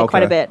LA. Yeah, okay.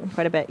 Quite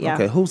a bit. Yeah.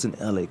 Okay, who's in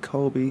LA?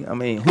 Kobe. I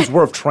mean, who's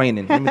worth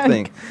training? Let me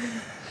think.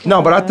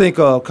 No, but I think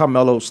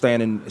Carmelo staying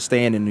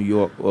in New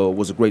York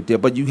was a great deal.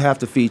 But you have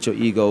to feed your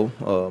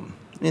ego,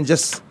 and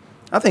just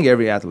I think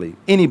every athlete,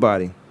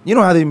 anybody. You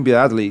don't have to even be an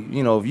athlete.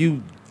 You know, if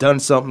you've done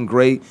something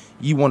great,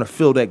 you want to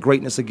feel that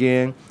greatness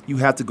again, you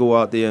have to go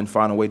out there and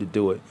find a way to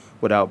do it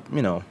without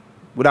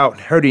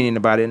hurting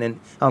anybody. And then,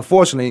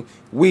 unfortunately,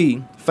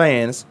 we,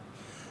 fans,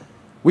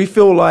 we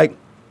feel like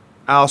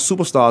our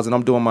superstars, and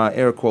I'm doing my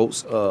air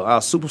quotes,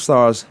 our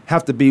superstars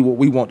have to be what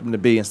we want them to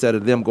be instead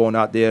of them going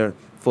out there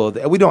I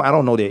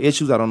don't know their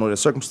issues. I don't know their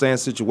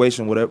circumstance,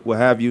 situation, whatever, what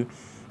have you.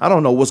 I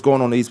don't know what's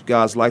going on in these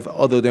guys' life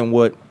other than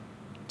what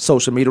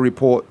social media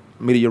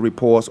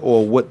reports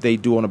or what they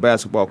do on the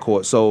basketball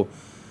court. So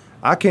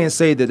I can't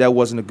say that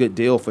wasn't a good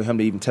deal for him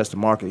to even test the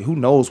market. Who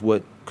knows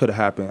what could have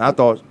happened. I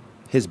thought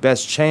his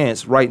best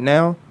chance right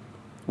now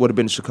would have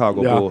been the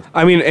Chicago Bulls.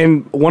 I mean,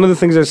 and one of the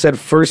things I said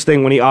first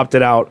thing when he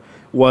opted out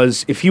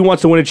was if he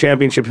wants to win a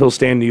championship, he'll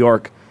stay in New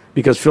York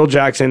because Phil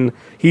Jackson,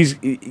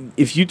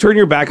 if you turn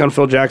your back on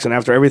Phil Jackson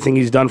after everything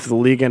he's done for the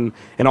league and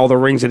all the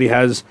rings that he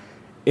has,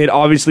 it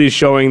obviously is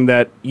showing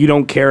that you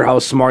don't care how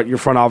smart your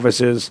front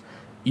office is.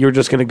 You're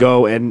just going to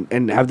go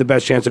and have the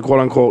best chance to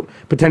quote unquote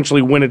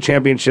potentially win a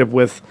championship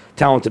with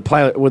talented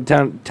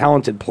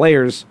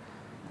players.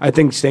 I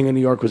think staying in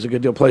New York was a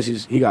good deal. Plus,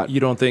 you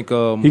don't think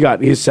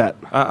he's set.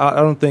 I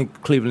don't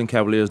think Cleveland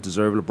Cavaliers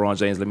deserve LeBron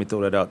James. Let me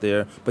throw that out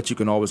there. But you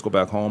can always go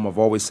back home. I've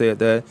always said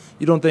that.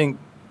 You don't think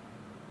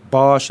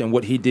Bosh and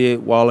what he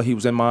did while he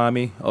was in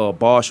Miami,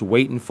 Bosh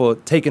waiting for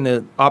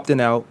opting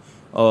out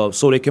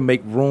so they can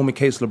make room in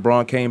case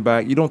LeBron came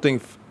back. You don't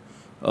think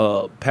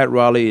Pat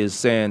Riley is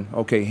saying,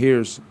 okay,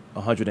 here's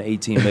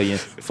 $118 million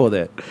for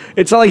that.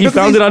 It's not like he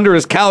found it under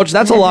his couch.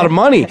 That's a lot of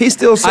money. He's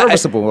still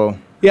serviceable.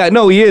 Yeah,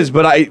 no, he is.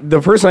 But the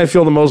person I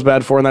feel the most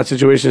bad for in that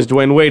situation is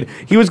Dwayne Wade.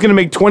 He was going to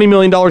make $20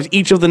 million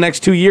each of the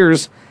next 2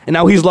 years, and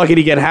now he's lucky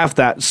to get half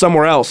that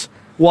somewhere else.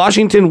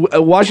 Washington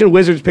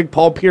Wizards picked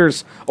Paul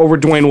Pierce over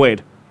Dwayne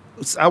Wade.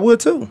 I would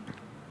too.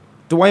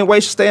 Dwayne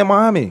Wade should stay in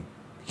Miami.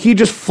 He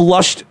just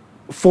flushed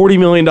 $40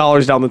 million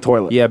down the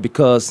toilet. Yeah,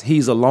 because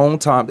he's a long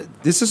time.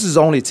 This is his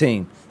only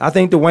team. I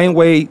think Dwayne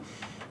Wade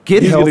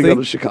healthy. He's going to go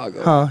to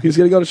Chicago. Huh? He's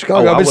going to go to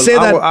Chicago. I've been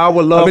saying that. I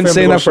would love I've been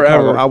saying that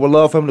forever. I would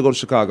love for him to go to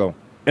Chicago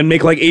and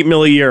make like $8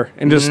 million a year,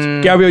 and just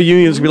Gabrielle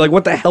Union's be like,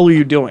 "What the hell are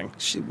you doing?"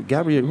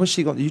 Gabrielle, what's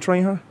she going? Do you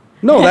train her?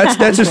 No,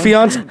 that's his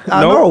fiance.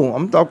 I know.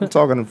 I'm talking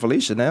to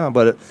Felicia now,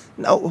 but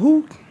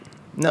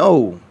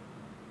no.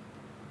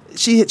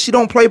 She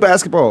don't play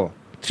basketball.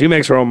 She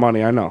makes her own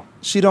money. I know.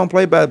 She don't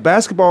play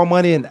basketball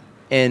money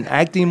and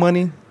acting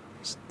money.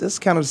 That's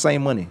kind of the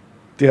same money.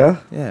 Yeah.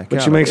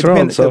 But she makes her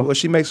own. So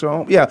she makes her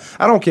own. Yeah,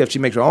 I don't care if she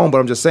makes her own, but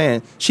I'm just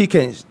saying she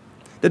can.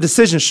 The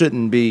decision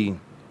shouldn't be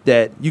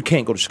that you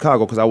can't go to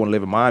Chicago because I want to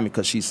live in Miami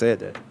because she said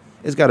that.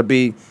 It's got to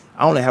be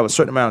I only have a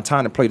certain amount of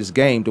time to play this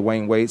game,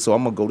 Dwayne Wade, so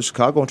I'm gonna go to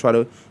Chicago and try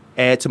to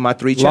add to my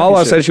 3 championships.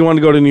 Lala said she wanted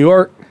to go to New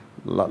York.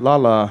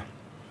 Lala.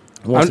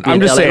 I'm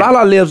just saying.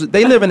 Lala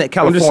they live in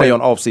California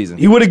on off season.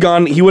 He would have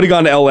gone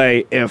to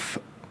LA if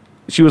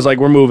she was like,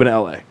 we're moving to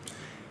LA.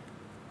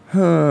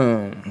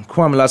 Kwame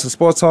Lasseter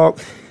Sports Talk.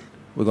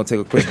 We're going to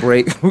take a quick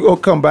break. We're going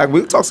to come back.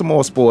 We'll talk some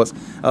more sports.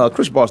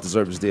 Chris Bosh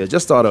deserves this.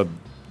 Just started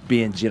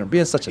being generous,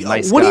 being such a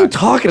nice guy. What are you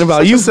talking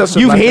about? You've nice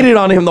hated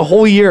on him the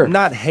whole year.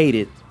 Not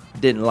hated,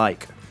 didn't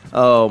like.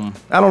 I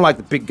don't like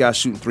the big guys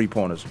shooting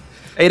three-pointers.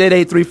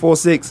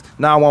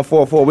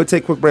 888-346-9144. We'll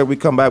take a quick break. We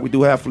come back. We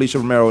do have Felicia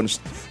Romero in the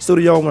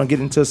studio. We're going to get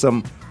into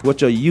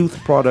what your youth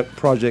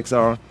projects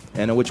are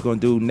and what you're going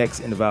to do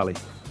next in the Valley.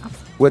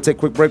 We'll take a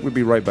quick break. We'll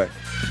be right back.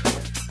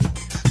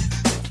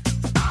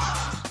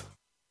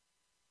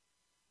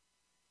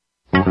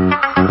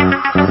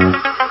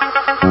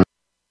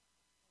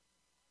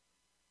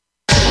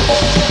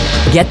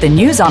 Get the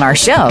news on our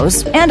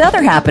shows and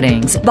other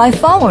happenings by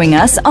following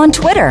us on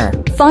Twitter.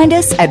 Find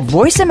us at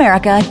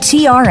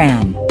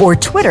VoiceAmericaTRN or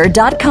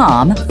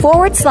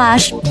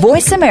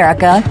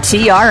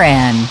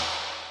twitter.com/VoiceAmericaTRN.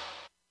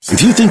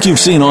 If you think you've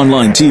seen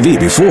online TV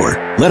before,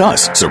 let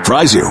us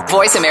surprise you.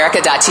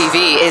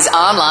 VoiceAmerica.tv is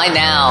online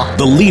now.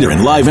 The leader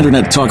in live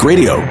internet talk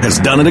radio has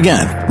done it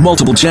again.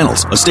 Multiple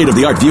channels, a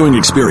state-of-the-art viewing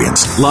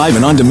experience, live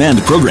and on-demand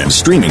programs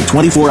streaming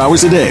 24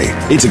 hours a day.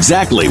 It's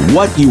exactly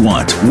what you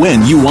want,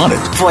 when you want it.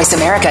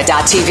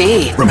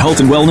 VoiceAmerica.tv. From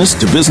health and wellness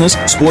to business,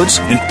 sports,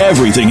 and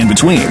everything in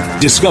between.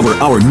 Discover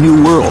our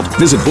new world.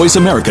 Visit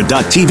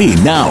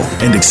VoiceAmerica.tv now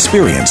and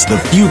experience the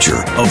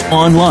future of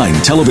online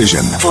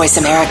television.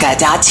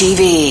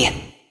 VoiceAmerica.tv.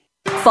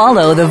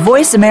 Follow the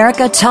Voice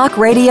America Talk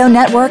Radio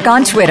Network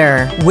on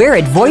Twitter. We're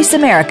at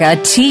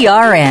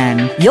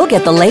VoiceAmericaTRN. You'll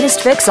get the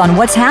latest fix on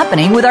what's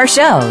happening with our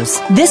shows,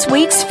 this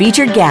week's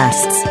featured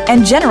guests,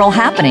 and general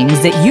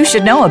happenings that you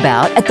should know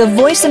about at the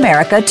Voice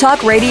America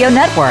Talk Radio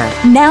Network.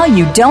 Now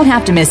you don't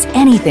have to miss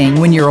anything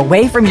when you're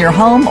away from your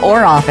home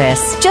or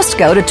office. Just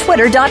go to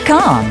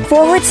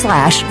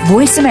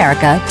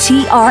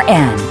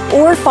twitter.com/VoiceAmericaTRN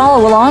or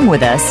follow along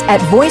with us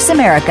at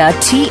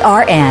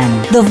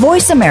VoiceAmericaTRN, the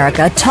Voice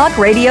America Talk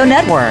Radio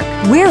Network.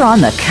 We're on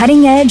the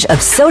cutting edge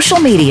of social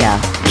media.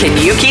 Can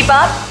you keep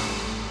up?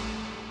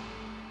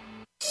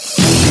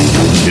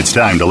 It's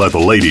time to let the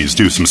ladies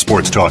do some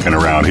sports talking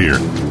around here.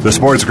 The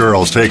Sports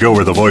Girls take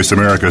over the Voice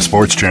America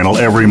Sports Channel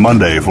every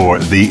Monday for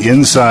The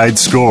Inside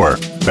Score.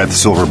 Beth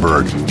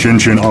Silverberg, Chin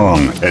Chin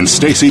Ong, and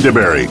Stacey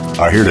DeBerry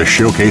are here to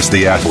showcase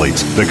the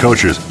athletes, the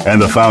coaches, and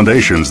the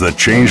foundations that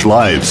change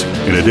lives.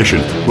 In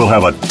addition, we'll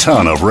have a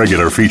ton of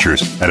regular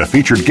features and a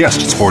featured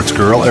guest sports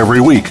girl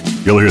every week.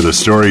 You'll hear the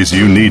stories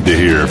you need to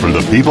hear from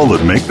the people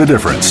that make the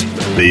difference.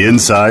 The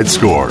Inside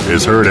Score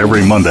is heard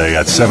every Monday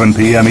at 7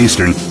 p.m.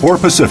 Eastern, 4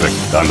 Pacific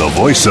on the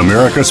Voice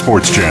America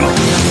Sports Channel.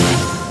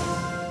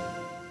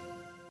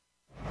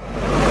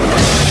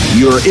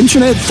 Your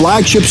internet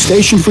flagship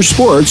station for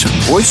sports,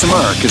 Voice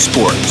America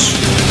Sports.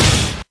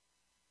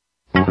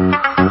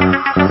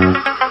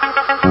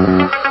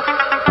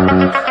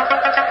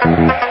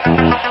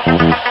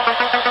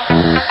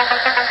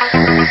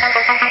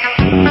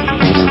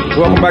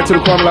 Welcome back to the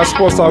Kwame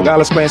Sports Talk.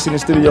 Alex Clancy in the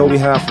studio. We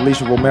have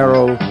Felicia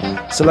Romero,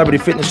 celebrity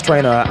fitness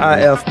trainer,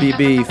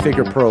 IFBB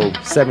figure pro,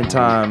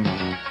 7-time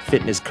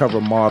fitness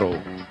cover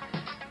model,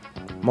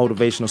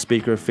 motivational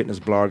speaker, fitness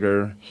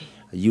blogger,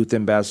 a youth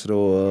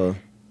ambassador.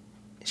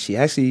 She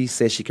actually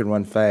says she can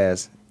run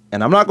fast.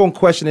 And I'm not going to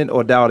question it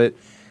or doubt it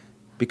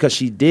because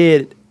she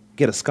did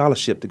get a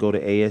scholarship to go to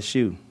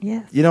ASU.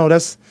 Yes.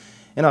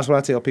 That's what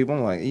I tell people.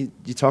 I'm like,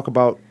 you talk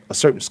about a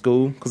certain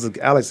school, because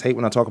Alex hate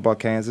when I talk about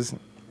Kansas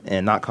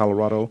and not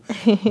Colorado.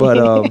 But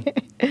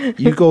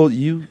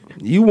you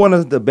one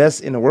of the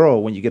best in the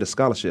world when you get a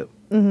scholarship.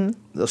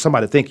 Mm-hmm.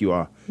 Somebody think you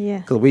are. Yeah.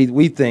 Because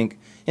we think,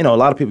 a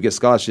lot of people get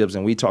scholarships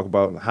and we talk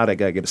about how that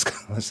guy get a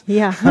scholarship.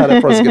 Yeah. How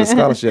that person get a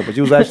scholarship. But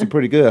you was actually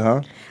pretty good, huh?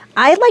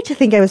 I'd like to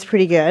think I was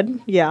pretty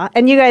good, yeah.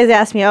 And you guys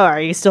asked me,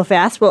 are you still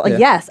fast? Well, yeah.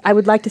 Yes, I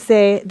would like to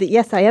say that,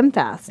 yes, I am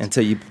fast.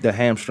 Until the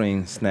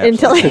hamstring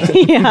snaps.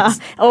 Yeah.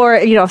 Or,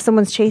 if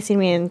someone's chasing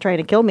me and trying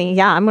to kill me,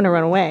 yeah, I'm going to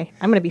run away.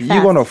 I'm going to be fast.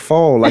 You're going to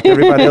fall like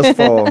everybody else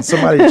falls.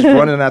 Somebody's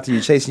running after you,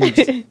 chasing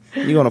you.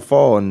 You're going to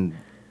fall and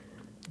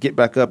get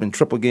back up and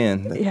trip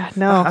again. Yeah,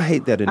 no. I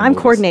hate that in I'm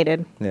movies.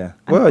 coordinated. Yeah.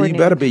 Well, you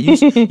better be.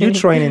 You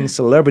training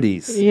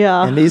celebrities.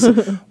 Yeah. And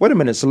wait a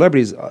minute,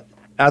 celebrities...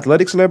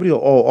 athletic celebrity or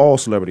all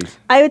celebrities?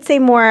 I would say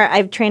more.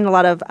 I've trained a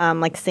lot of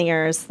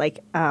singers,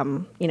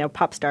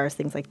 pop stars,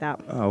 things like that.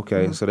 Oh,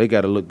 okay. Mm-hmm. So they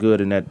got to look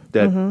good in that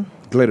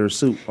glitter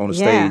suit on the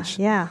stage.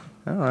 Yeah.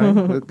 All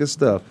right. Good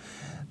stuff.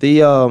 What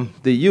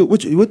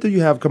do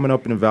you have coming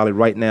up in the Valley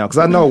right now? Because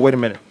I know. Wait a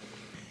minute.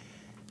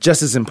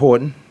 Just as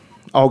important.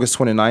 August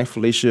 29th,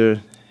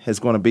 Felicia is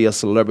going to be a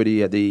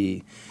celebrity at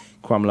the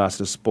Kwame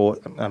Lassiter the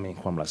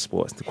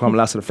Kwame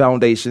Lassiter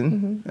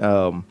Foundation.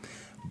 Mm-hmm.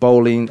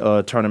 Bowling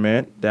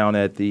tournament down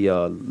at the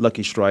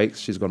Lucky Strikes.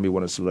 She's going to be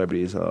one of the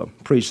celebrities.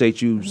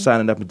 Appreciate you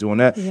signing up and doing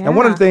that. Yeah. And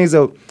one of the things,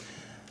 though,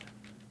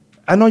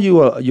 I know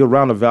you're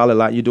around the Valley a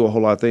lot. You do a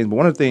whole lot of things. But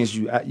one of the things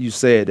you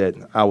said that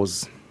I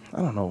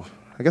don't know,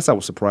 I guess I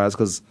was surprised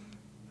because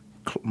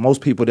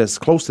most people that's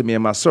close to me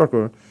in my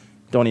circle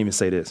don't even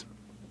say this.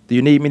 Do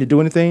you need me to do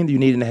anything? Do you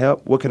need any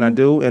help? What can I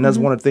do? And that's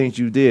one of the things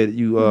you did.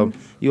 You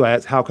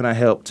asked, how can I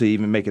help to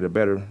even make it a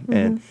better?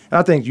 And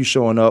I think you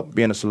showing up,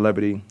 being a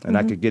celebrity, and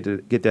I could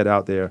get that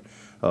out there.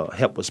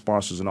 help with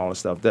sponsors and all that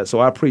stuff. So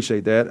I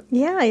appreciate that.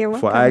 Yeah, you're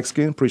welcome. For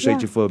asking, appreciate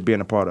Yeah. you for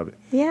being a part of it.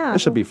 Yeah.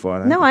 It should be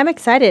fun. No, I'm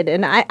excited.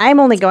 And I'm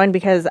only going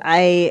because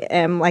I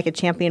am like a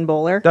champion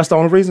bowler. That's the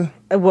only reason?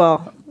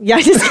 Well, yeah,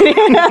 I'm just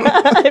kidding.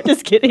 I'm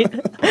just kidding.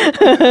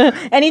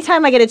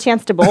 Anytime I get a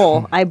chance to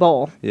bowl, I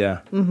bowl.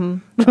 Yeah.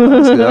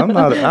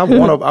 I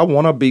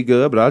want to be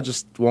good, but I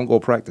just won't go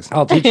practice.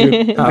 I'll teach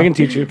you. I can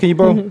teach you. Can you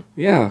bowl?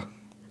 Yeah.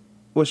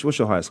 What's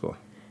your highest score?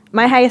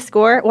 My highest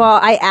score? Well,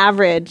 I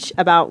average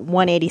about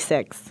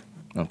 186.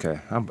 Okay.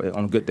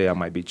 On a good day, I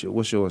might beat you.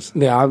 What's yours?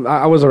 Yeah,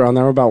 I was around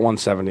there. About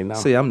 170 now.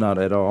 See, I'm not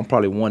at all. I'm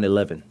probably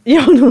 111.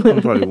 Yeah,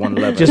 I'm probably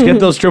 111. Just get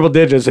those triple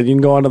digits and you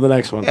can go on to the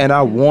next one. And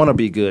I want to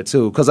be good,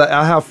 too, because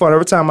I have fun.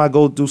 Every time I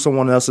go do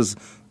someone else's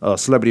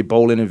celebrity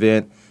bowling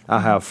event, I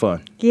have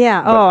fun.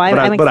 Yeah. I'm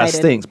excited. But I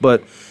stinks.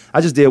 But I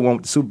just did one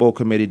with the Super Bowl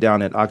committee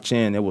down at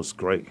Ak-Chin. It was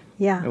great.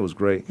 Yeah. It was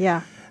great.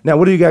 Yeah. Now,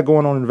 what do you got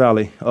going on in the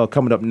Valley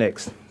coming up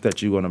next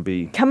that you're going to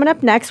be? Coming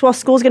up next, well,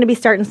 school's going to be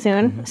starting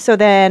soon. Mm-hmm. So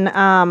then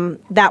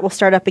that will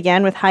start up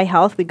again with High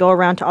Health. We go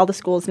around to all the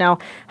schools. Now,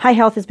 High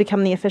Health has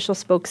become the official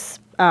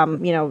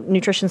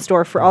nutrition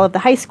store for all of the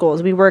high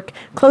schools. We work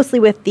closely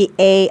with the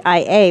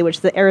AIA, which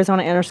is the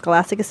Arizona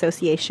Interscholastic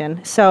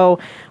Association. So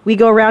we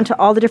go around to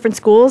all the different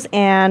schools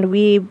and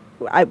we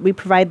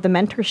provide the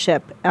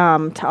mentorship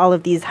to all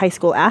of these high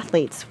school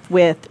athletes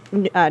with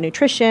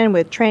nutrition,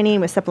 with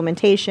training, with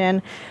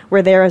supplementation.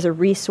 We're there as a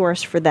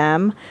resource for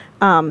them.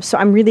 So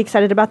I'm really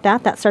excited about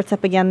that. That starts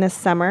up again this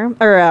summer,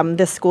 or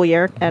this school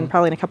year, and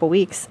probably in a couple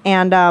weeks.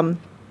 And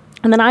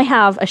then I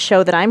have a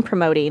show that I'm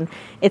promoting.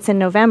 It's in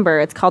November.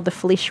 It's called the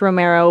Felicia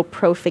Romero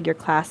Pro Figure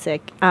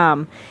Classic.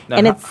 Now,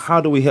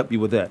 how do we help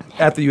you with that?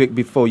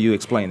 Before you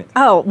explain it.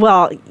 Oh,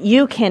 well,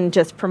 you can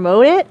just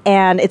promote it,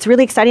 and it's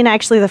really exciting.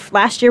 Actually,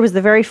 last year was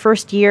the very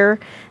first year,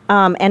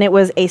 and it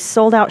was a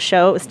sold-out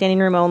show. It was standing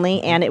room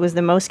only, and it was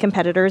the most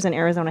competitors in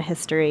Arizona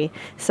history.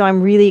 So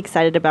I'm really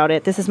excited about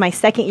it. This is my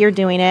second year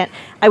doing it.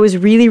 I was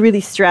really, really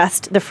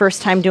stressed the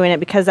first time doing it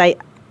because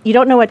you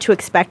don't know what to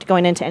expect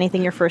going into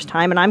anything your first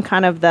time, and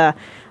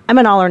I'm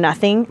an all or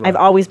nothing. Right. I've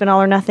always been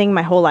all or nothing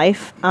my whole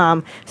life.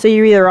 So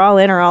you're either all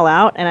in or all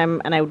out,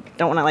 and I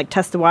don't want to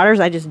test the waters.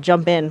 I just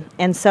jump in,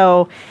 and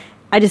so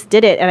I just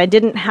did it, and I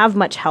didn't have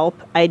much help.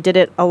 I did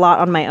it a lot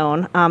on my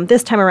own.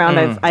 This time around,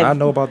 I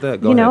know about that.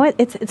 Go ahead.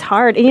 It's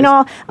hard. And,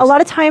 a lot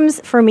of times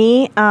for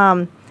me,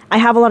 I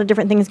have a lot of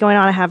different things going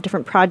on. I have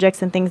different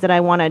projects and things that I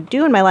want to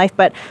do in my life.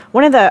 But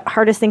one of the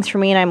hardest things for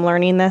me, and I'm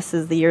learning this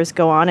as the years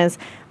go on, is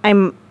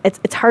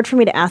it's hard for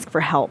me to ask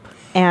for help.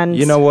 And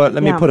you know what?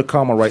 Let me put a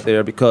comma right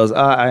there because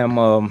I am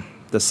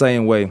the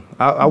same way.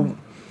 I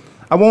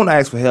won't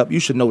ask for help. You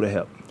should know the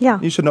help. Yeah.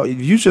 You should know.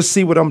 You should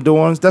see what I'm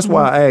doing. That's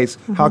why I ask,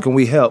 how can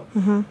we help?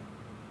 Mm-hmm.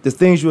 The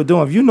things you're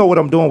doing. If you know what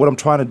I'm doing, what I'm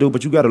trying to do,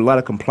 but you got a lot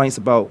of complaints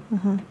about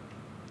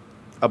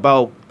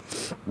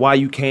why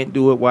you can't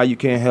do it, why you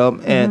can't help.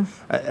 And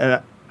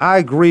I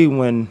agree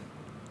when,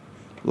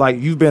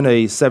 you've been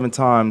a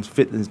 7-time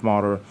fitness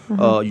model,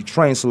 you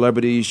train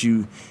celebrities,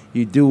 you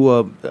do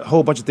a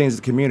whole bunch of things in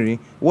the community.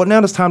 Well,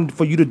 now it's time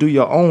for you to do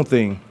your own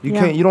thing. You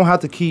don't have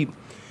to keep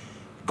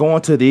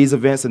going to these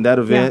events and that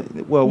event.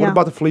 Yeah. Well, what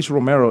about the Felicia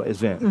Romero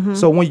event? Mm-hmm.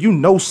 So when you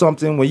know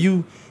something, when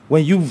you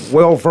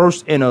well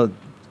versed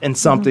in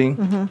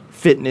something,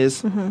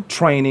 fitness,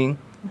 training,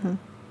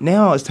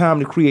 now it's time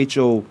to create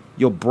your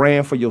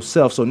brand for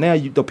yourself. So now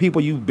the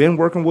people you've been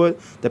working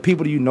with, the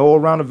people you know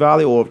around the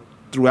valley or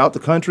throughout the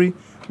country,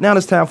 now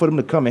it's time for them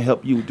to come and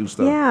help you do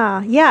stuff.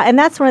 Yeah, and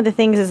that's one of the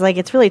things is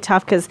it's really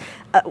tough because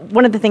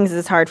one of the things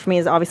that's hard for me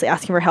is obviously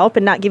asking for help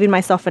and not giving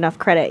myself enough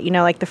credit.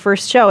 The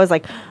first show is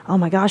oh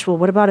my gosh, well,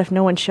 what about if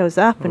no one shows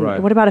up?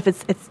 And what about if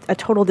it's a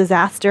total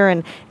disaster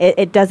and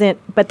it doesn't,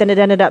 but then it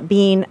ended up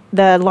being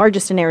the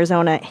largest in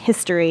Arizona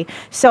history.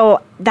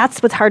 So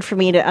that's what's hard for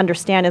me to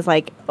understand is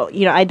I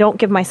don't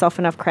give myself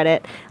enough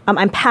credit.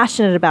 I'm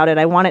passionate about it.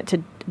 I want it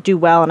to do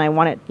well, and I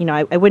want it,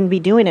 I wouldn't be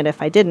doing it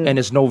if I didn't. And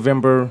it's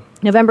November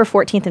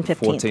 14th and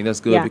 15th. 14th, that's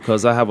good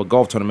because I have a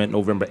golf tournament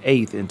November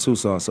 8th in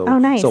Tucson. So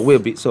nice. So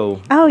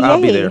I'll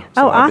be there.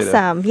 So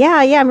awesome. Yeah,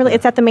 I'm really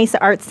it's at the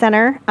Mesa Arts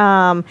Center.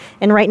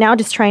 And right now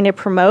just trying to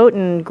promote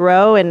and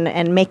grow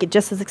and make it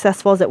just as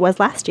successful as it was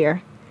last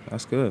year.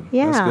 That's good.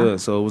 Yeah. That's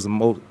good. So it was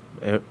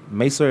the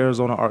Mesa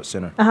Arizona Arts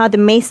Center. The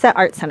Mesa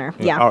Arts Center.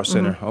 Yeah. Arts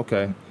Center.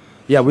 Okay.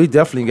 Yeah, we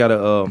definitely got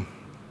to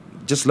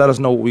just let us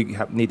know what we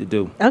need to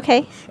do.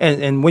 Okay.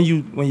 And when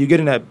you get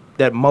in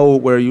that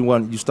mode where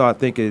you start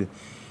thinking,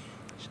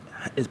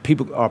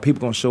 are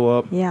people going to show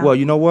up? Yeah. Well,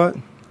 you know what?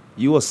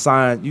 You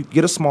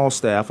get a small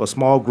staff, a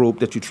small group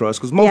that you trust,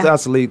 because most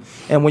athletes,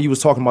 and when you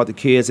was talking about the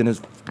kids and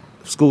his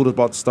school is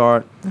about to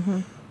start,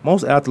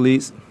 most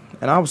athletes,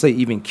 and I would say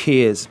even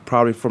kids,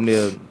 probably from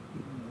their,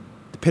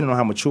 depending on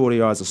how mature they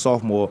are as a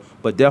sophomore,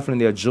 but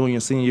definitely their junior,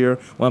 senior year,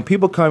 when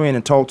people come in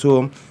and talk to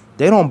them,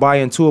 they don't buy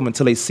into them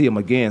until they see them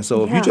again.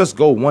 So if you just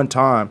go one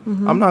time,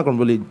 I'm not going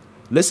to really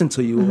listen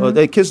to you.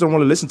 Their kids don't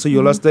really listen to you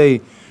unless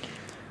they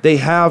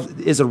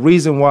is a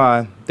reason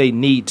why they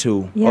need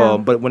to. Yeah.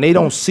 But when they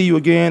don't see you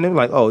again, they're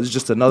like, oh, it's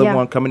just another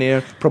one coming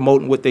in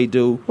promoting what they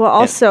do. Well,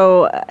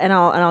 also, and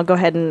I'll go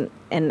ahead and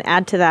and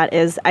add to that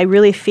is I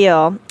really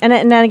feel, and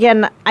then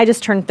again, I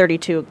just turned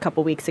 32 a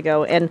couple weeks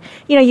ago, and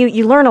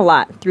you learn a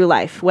lot through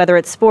life, whether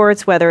it's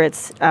sports, whether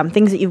it's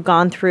things that you've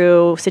gone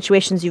through,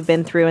 situations you've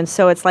been through, and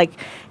so it's like,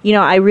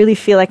 I really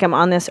feel like I'm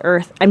on this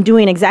earth. I'm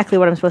doing exactly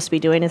what I'm supposed to be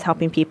doing, is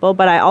helping people,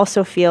 but I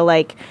also feel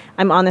like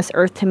I'm on this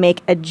earth to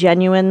make a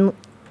genuine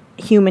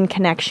human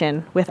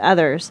connection with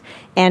others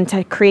and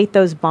to create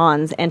those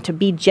bonds and to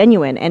be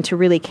genuine and to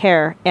really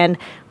care. And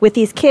with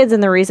these kids,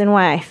 and the reason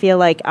why I feel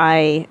like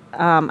I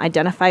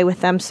identify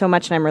with them so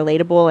much and I'm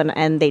relatable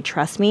and they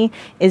trust me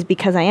is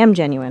because I am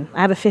genuine.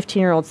 I have a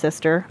 15-year-old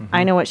sister. Mm-hmm.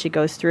 I know what she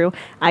goes through.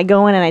 I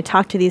go in and I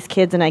talk to these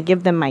kids and I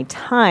give them my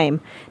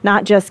time,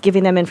 not just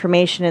giving them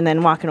information and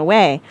then walking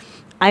away.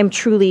 I'm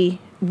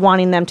truly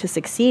wanting them to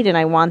succeed, and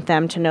I want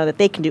them to know that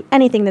they can do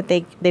anything that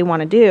they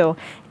want to do.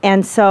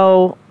 And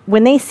so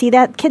when they see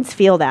that, kids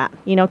feel that.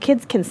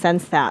 Kids can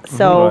sense that.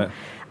 So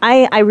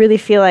Right. I really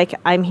feel like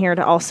I'm here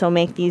to also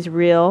make these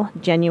real,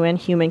 genuine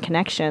human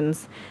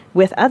connections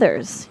with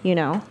others,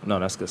 No,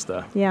 that's good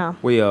stuff. Yeah.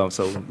 We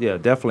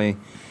definitely.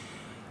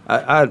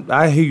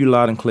 I hear you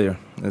loud and clear.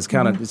 It's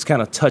kind of it's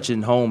kind of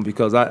touching home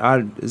because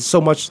I it's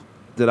so much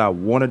that I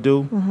want to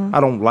do. Mm-hmm.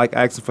 I don't like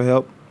asking for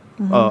help.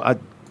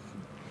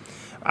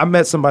 I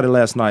met somebody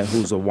last night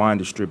who's a wine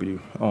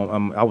distributor.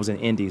 I was in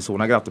Indy, so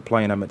when I got off the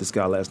plane, I met this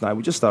guy last night.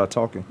 We just started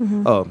talking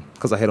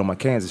because I had on my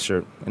Kansas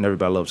shirt, and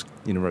everybody loves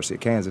University of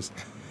Kansas.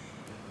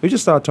 We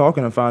just started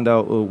talking and found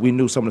out we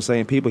knew some of the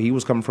same people. He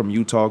was coming from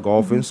Utah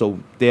golfing, so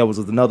there was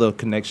another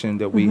connection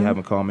that we have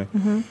in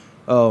common.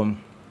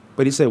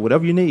 But he said,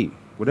 whatever you need,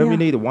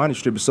 a wine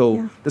distributor.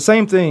 So the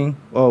same thing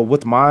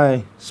with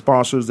my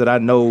sponsors that I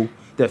know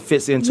that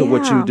fits into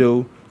what you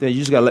do. Then you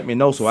just gotta let me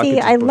know so I can. See,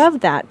 I love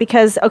that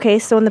because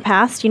so in the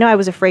past, I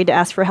was afraid to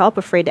ask for help,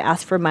 afraid to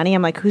ask for money.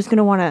 I'm like, who's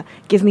gonna want to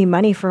give me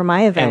money for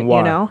my event? And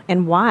why?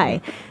 And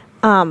why?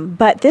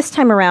 But this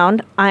time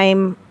around,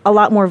 I'm a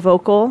lot more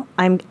vocal.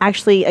 I'm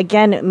actually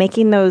again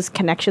making those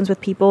connections with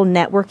people,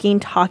 networking,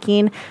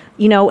 talking,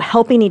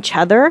 helping each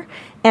other.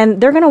 And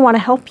they're going to want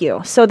to help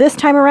you. So this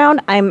time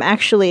around, I'm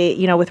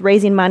actually, with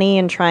raising money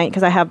and trying,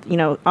 because I have,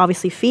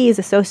 obviously fees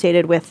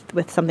associated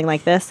with something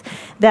like this,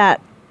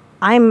 that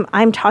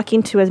I'm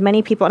talking to as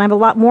many people, and I have a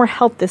lot more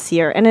help this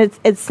year. And it's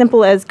as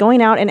simple as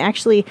going out and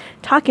actually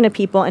talking to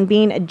people and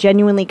being a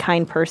genuinely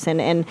kind person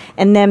and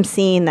them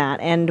seeing that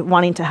and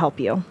wanting to help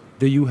you.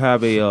 Do you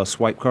have a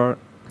swipe card?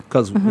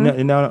 Because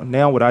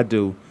now what I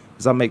do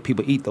is I make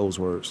people eat those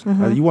words.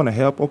 You want to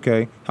help?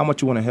 Okay. How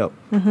much you want to help?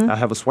 I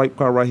have a swipe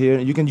card right here,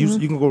 and you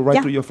can go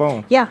right through your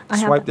phone. Yeah, I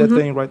have. Swipe that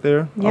thing right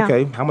there. Yeah.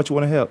 Okay. How much you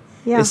want to help?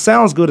 Yeah. It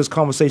sounds good as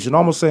conversation,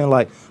 almost saying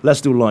like,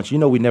 let's do lunch.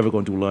 We never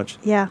going to do lunch.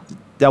 Yeah.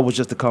 That was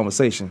just a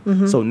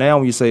conversation. So now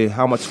when you say,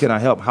 how much can I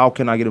help? How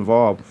can I get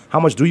involved? How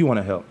much do you want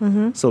to help?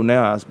 So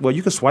now,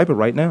 you can swipe it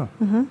right now.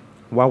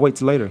 Why wait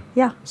till later?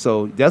 Yeah.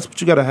 So that's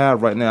what you got to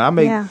have right now.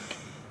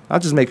 I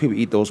just make people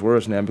eat those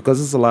words now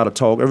because it's a lot of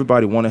talk.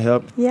 Everybody want to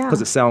help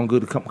because it sounds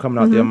good coming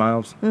out their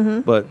mouths.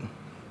 But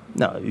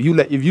no,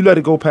 if you let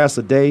it go past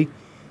a day,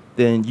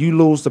 then you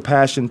lose the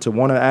passion to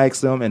want to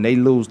ask them, and they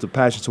lose the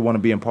passion to want to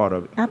be a part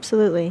of it.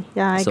 Absolutely.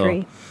 Yeah, I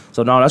agree.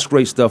 So no, that's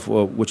great stuff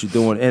what you're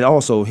doing. And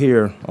also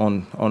here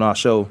on our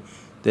show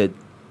that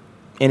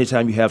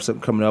anytime you have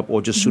something coming up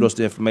or just shoot us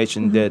the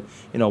information that,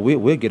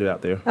 we'll get it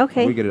out there.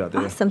 Okay. We'll get it out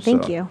there. Awesome.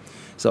 Thank you.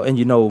 So, and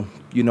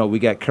we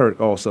got Kirk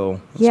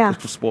also. Yeah.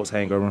 Sports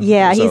hangover.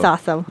 Yeah, So, he's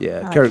awesome.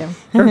 Yeah. I Kirk, like him.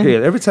 Kirk, yeah,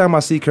 every time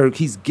I see Kirk,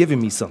 he's giving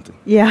me something.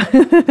 Yeah.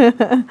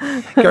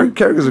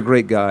 Kirk is a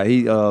great guy.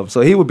 He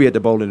would be at the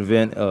bowling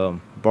event,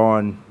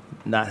 barring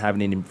not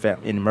having any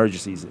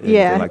emergencies,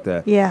 anything like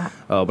that. Yeah.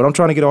 But I'm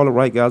trying to get all the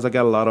right guys. I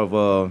got a lot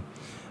of,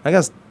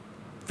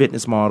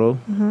 fitness model,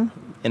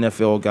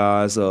 NFL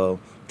guys,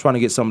 trying to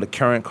get some of the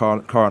current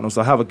Cardinals.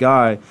 I have a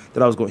guy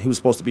that he was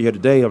supposed to be here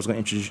today. I was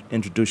going to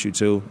introduce you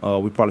to.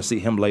 We'll probably see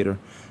him later.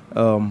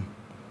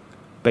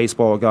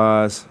 Baseball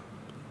guys.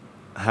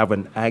 I have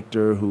an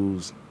actor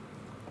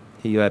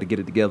he had to get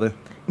it together.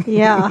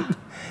 Yeah.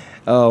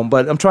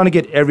 But I'm trying to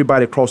get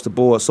everybody across the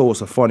board so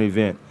it's a fun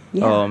event.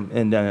 Yeah.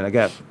 And then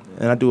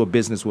I do a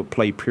business with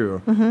Play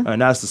Pure.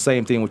 And that's the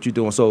same thing what you're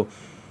doing. So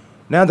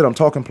now that I'm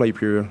talking Play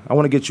Pure, I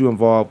want to get you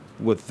involved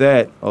with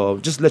that,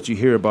 just let you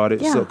hear about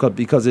it. Yeah.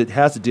 Because it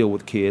has to deal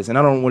with kids. And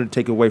I don't want to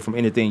take away from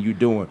anything you're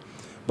doing.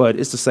 But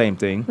it's the same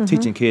thing,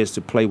 teaching kids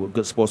to play with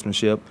good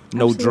sportsmanship,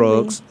 no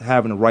drugs,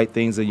 having the right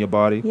things in your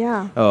body.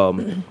 Yeah.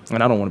 And I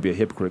don't want to be a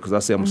hypocrite because I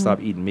say I'm going to stop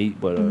eating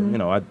meat. But,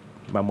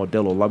 my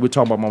Modelo, like we're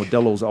talking about my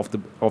Modelo's off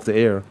the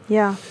air.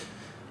 Yeah.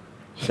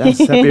 That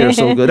beer is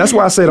so good. That's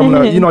why I said I'm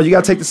gonna. You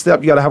got to take the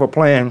step. You got to have a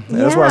plan. And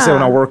that's why I said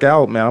when I work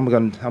out, man,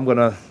 I'm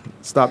gonna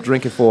stop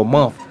drinking for a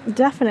month.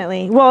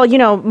 Definitely. Well,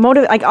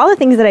 like all the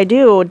things that I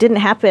do didn't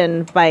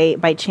happen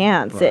by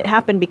chance. Right. It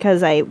happened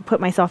because I put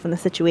myself in the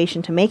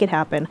situation to make it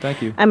happen.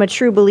 Thank you. I'm a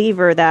true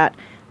believer that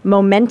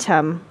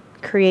momentum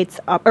creates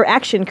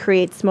action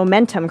creates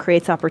momentum,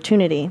 creates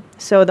opportunity.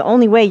 So the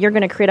only way you're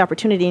going to create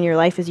opportunity in your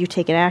life is you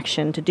take an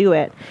action to do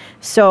it.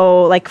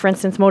 So, like for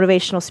instance,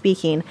 motivational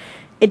speaking.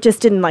 it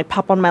just didn't like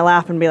pop on my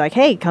lap and be like,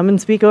 hey, come and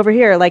speak over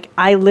here. Like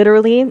I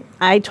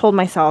told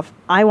myself,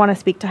 I want to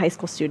speak to high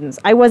school students.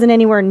 I wasn't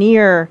anywhere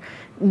near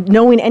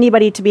knowing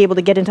anybody to be able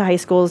to get into high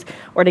schools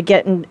or to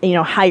get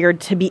hired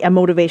to be a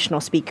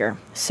motivational speaker.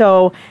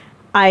 So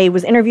I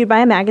was interviewed by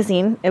a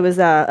magazine. It was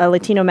a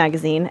Latino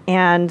magazine,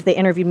 and they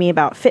interviewed me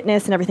about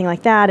fitness and everything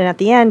like that. And at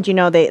the end,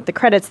 the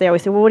credits, they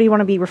always say, well, what do you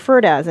want to be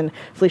referred as? And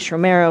Felicia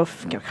Romero,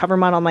 cover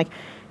model. I'm like,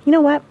 you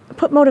know what?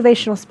 Put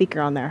motivational speaker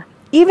on there.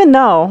 Even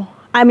though,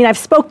 I've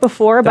spoke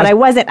before, but I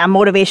wasn't a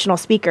motivational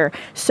speaker.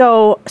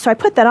 So I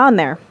put that on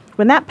there.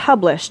 When that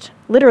published,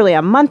 literally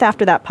a month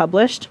after that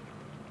published,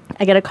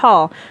 I get a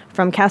call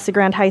from Casa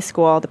Grande High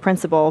School, the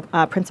principal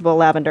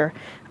Lavender,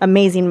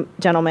 amazing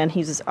gentleman.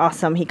 He's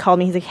awesome. He called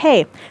me. He's like,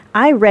 hey,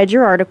 I read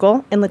your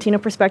article in Latino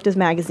Perspectives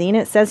magazine.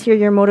 It says here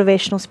you're a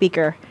motivational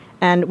speaker,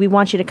 and we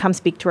want you to come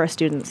speak to our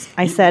students.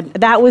 I said,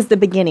 that was the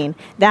beginning.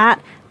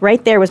 That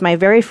right there was my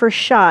very first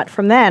shot.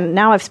 From then,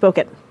 now I've spoke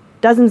at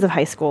dozens of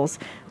high schools.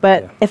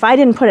 But if I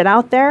didn't put it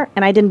out there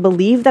and I didn't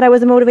believe that I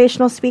was a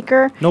motivational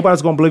speaker,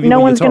 nobody's going to believe you. No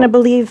one's going to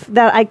believe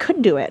that I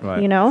could do it.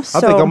 Right. So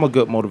I think I'm a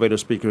good motivator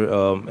speaker,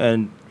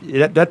 and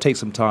that takes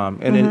some time.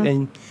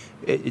 And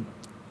it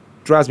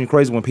drives me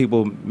crazy when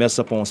people mess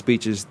up on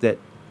speeches that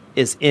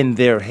is in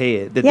their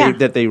head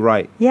that they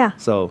write. Yeah.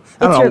 So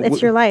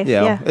it's your life.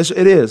 Yeah.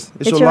 It is.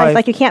 It's your life.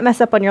 Like you can't mess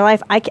up on your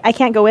life. I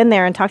can't go in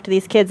there and talk to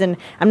these kids and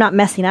I'm not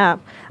messing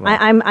up. Right.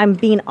 I'm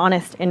being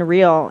honest and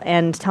real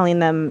and telling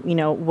them,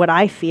 what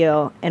I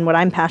feel and what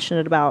I'm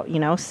passionate about,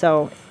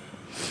 so.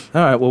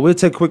 All right, well, we'll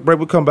take a quick break.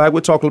 We'll come back.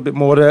 We'll talk a little bit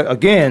more of that.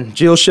 Again,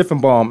 Jill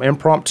Schiffenbaum,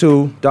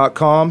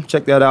 impromptu.com.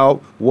 Check that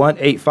out.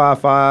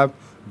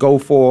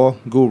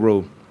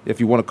 1-855-GO4-GURU. If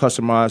you want to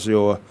customize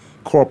your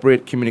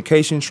corporate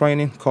communication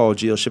training, call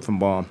Jill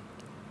Schiffenbaum,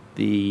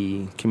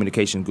 the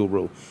communication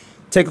guru.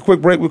 Take a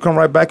quick break. We'll come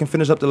right back and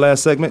finish up the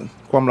last segment.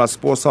 Kwame Lasseter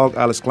Sports Talk,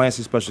 Alex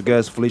Clancy, special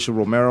guest Felicia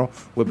Romero.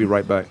 We'll be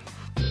right back.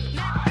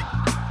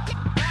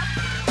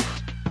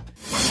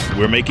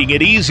 We're making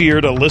it easier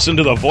to listen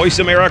to the Voice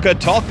America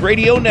Talk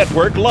Radio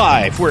Network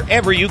live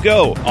wherever you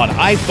go on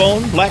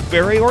iPhone,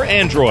 BlackBerry, or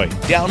Android.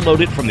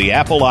 Download it from the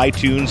Apple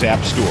iTunes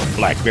App Store,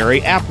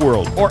 BlackBerry App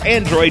World, or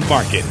Android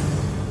Market.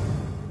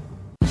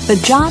 The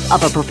job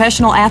of a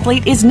professional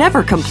athlete is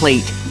never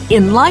complete.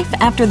 In Life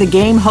After the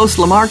Game, host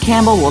Lamar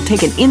Campbell will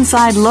take an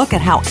inside look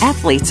at how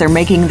athletes are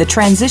making the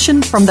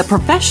transition from the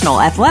professional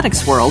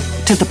athletics world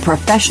to the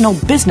professional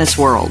business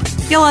world.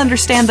 You'll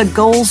understand the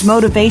goals,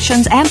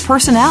 motivations, and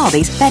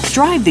personalities that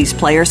drive these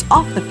players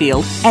off the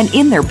field and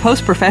in their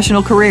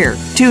post-professional career.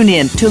 Tune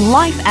in to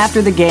Life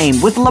After the Game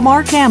with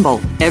Lamar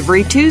Campbell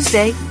every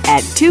Tuesday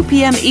at 2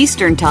 p.m.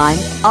 Eastern Time,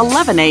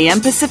 11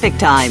 a.m. Pacific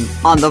Time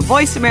on the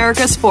Voice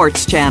America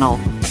Sports Channel.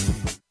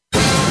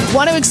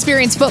 Want to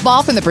experience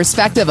football from the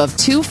perspective of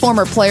two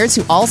former players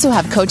who also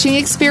have coaching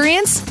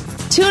experience?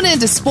 Tune in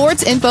to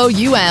Sports Info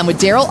UM with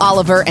Daryl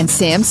Oliver and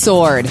Sam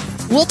Sword.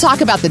 We'll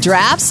talk about the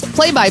drafts,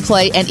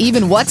 play-by-play, and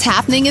even what's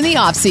happening in the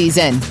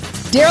offseason.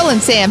 Daryl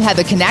and Sam have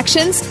the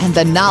connections and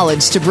the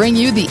knowledge to bring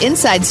you the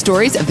inside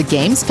stories of the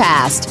game's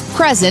past,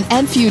 present,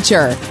 and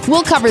future.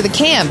 We'll cover the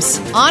camps,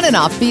 on and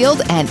off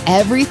field, and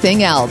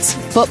everything else,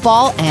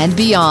 football and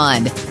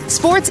beyond.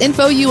 Sports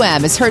Info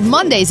UM is heard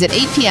Mondays at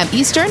 8 p.m.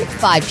 Eastern,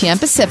 5 p.m.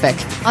 Pacific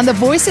on the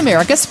Voice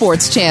America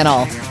Sports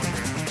Channel.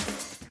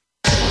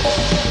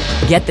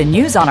 Get the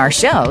news on our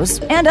shows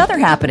and other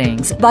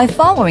happenings by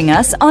following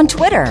us on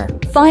Twitter.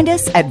 Find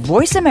us at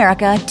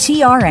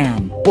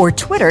VoiceAmericaTRN or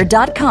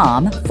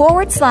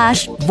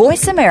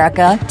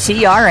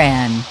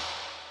twitter.com/VoiceAmericaTRN.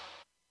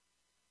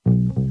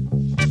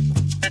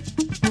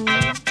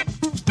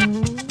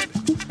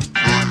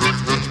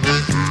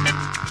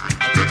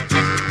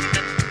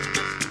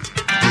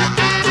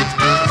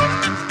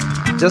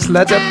 Just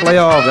let that play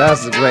off.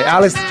 That's great.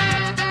 Alex,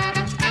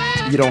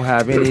 you don't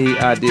have any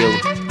idea.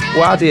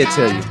 Well, I did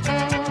tell you.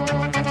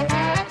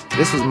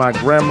 This was my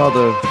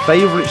grandmother's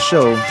favorite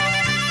show.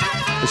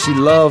 And she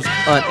loves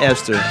Aunt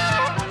Esther.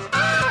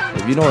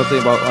 If you know anything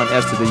about Aunt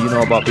Esther, then you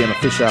know about being a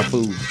fish eye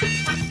food.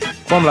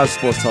 Kwame Lasseter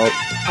Sports Talk.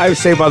 I was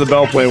Saved by the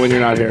Bell playing when you're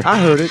not here. I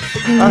heard it.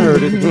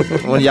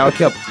 When y'all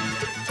kept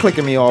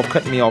cutting me off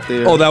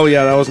there. Oh, that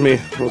was me.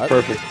 It was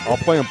perfect. I'll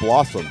play in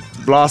Blossom.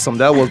 Blossom,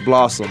 that was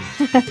Blossom.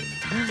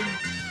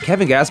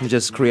 Kevin Gassman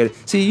just created.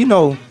 See, you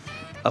know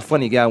a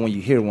funny guy when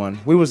you hear one.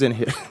 We was in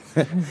here.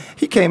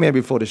 He came in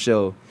before the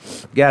show.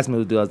 Gassman,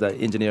 who does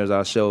that, engineers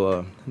our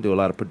show, do a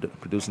lot of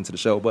producing to the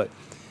show. But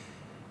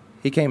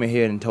he came in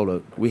here and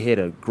we had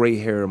a gray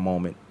hair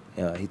moment.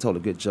 He told a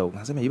good joke.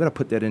 I said, man, you better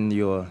put that in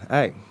your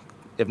act.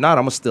 If not,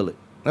 I'm going to steal it.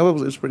 No, it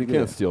was pretty good. You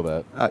can't steal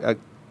that. I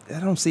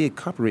don't see it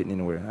copywritten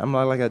anywhere. I'm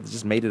not like I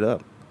just made it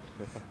up.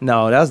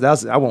 No,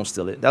 that's I won't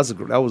steal it.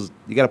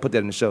 You got to put that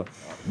in the show.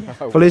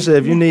 Felicia,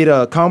 if you need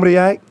a comedy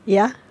act,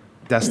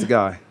 that's the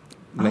guy.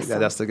 Awesome.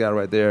 That's the guy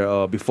right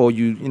there. Before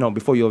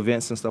your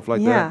events and stuff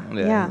like that.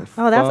 Yeah.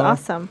 Oh, that's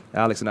awesome.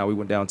 Alex and I, we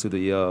went down to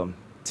the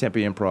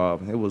Tempe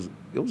Improv. It was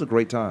a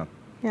great time.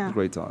 Yeah, it was a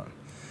great time.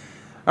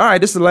 All right,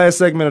 this is the last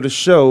segment of the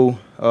show.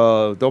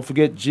 Don't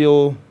forget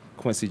Jill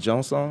Quincy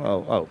Jones song.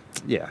 Oh,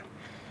 yeah.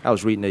 I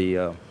was reading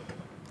the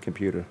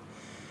computer.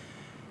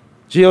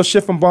 Jill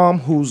Schiffenbaum,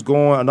 who's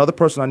another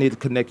person I need to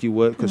connect you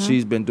with because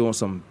she's been doing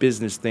some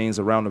business things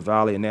around the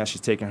valley, and now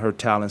she's taking her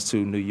talents to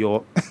New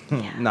York,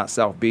 not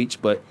South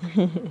Beach, but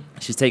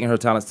she's taking her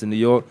talents to New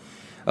York.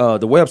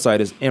 The website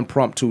is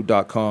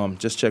impromptu.com.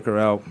 Just check her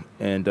out,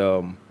 and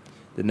the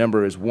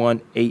number is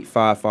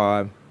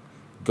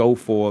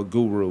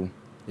 1-855-GO4-GURU.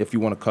 If you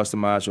want to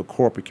customize your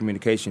corporate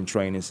communication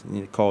trainings, you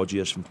need to call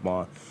Jill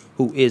Schiffenbaum,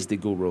 who is the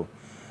guru.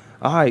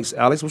 All right,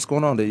 Alex, what's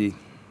going on?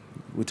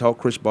 We talk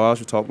Chris Bosh,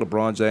 we talk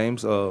LeBron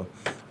James.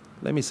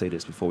 Let me say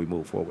this before we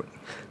move forward.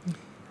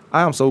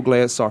 I am so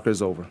glad soccer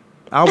is over.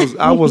 I was.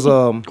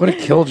 What a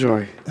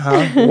killjoy!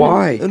 Huh?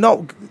 Why?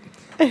 No,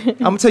 I'm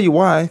gonna tell you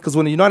why. Because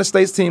when the United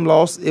States team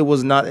lost, it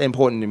was not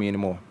important to me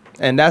anymore,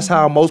 and that's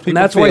how most people. And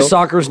that's feel. why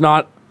soccer's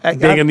not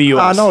big in the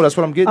U.S. I know. That's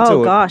what I'm getting to.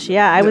 Oh gosh,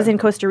 yeah. I was in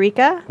Costa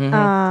Rica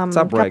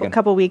Stop bragging. a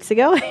couple weeks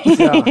ago.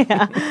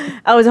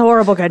 Yeah. Oh, it was a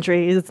horrible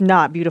country. It's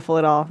not beautiful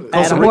at all.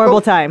 I had a horrible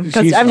time. I'm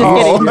just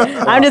kidding.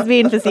 I'm just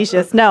being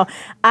facetious. No,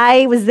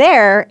 I was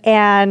there,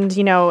 and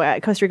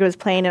Costa Rica was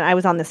playing, and I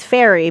was on this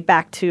ferry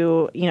back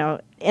to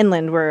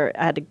inland where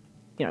I had to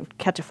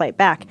catch a flight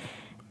back.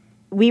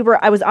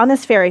 I was on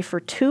this ferry for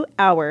 2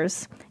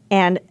 hours,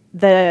 and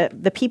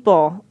the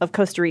people of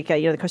Costa Rica,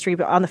 the Costa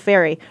Rica on the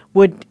ferry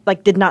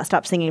did not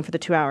stop singing for the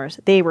 2 hours.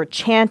 They were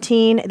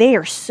chanting. They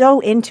are so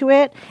into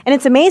it, and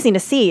it's amazing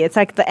to see. It's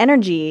like the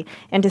energy,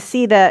 and to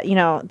see that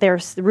they're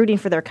rooting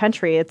for their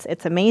country.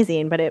 It's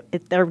amazing, but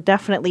they're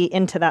definitely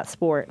into that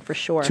sport for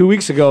sure. 2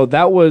 weeks ago,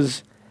 that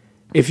was,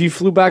 if you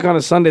flew back on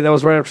a Sunday, that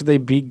was right after they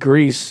beat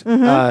Greece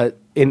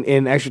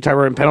in extra time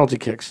and penalty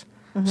kicks.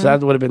 So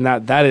that would have been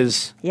that. That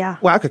is. Yeah.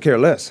 Well, I could care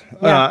less.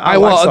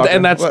 Yeah.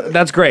 And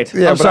that's great.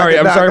 Yeah, I'm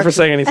sorry for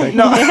saying anything.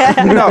 No,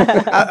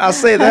 I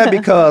say that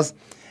because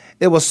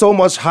it was so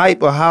much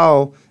hype of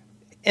how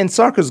in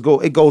soccer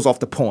it goes off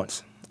the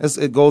points.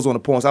 It goes on the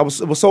points.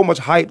 It was so much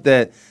hype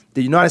that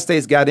the United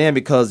States got in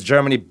because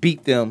Germany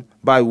beat them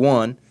by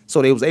 1,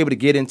 so they was able to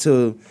get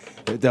into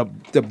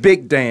the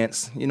big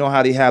dance. You know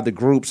how they have the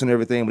groups and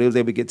everything, but they was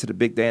able to get to the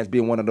big dance,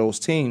 being one of those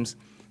teams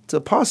to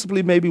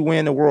possibly maybe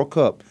win the World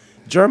Cup.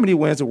 Germany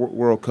wins the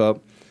World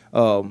Cup,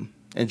 and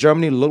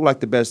Germany looked like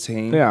the best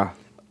team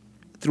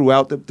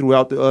throughout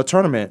the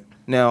tournament.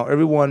 Now,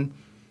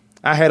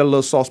 I had a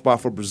little soft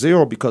spot for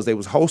Brazil because they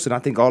was hosting. I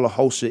think all the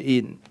hosts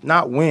should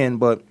not win,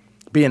 but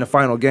be in the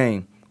final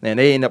game. And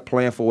they ended up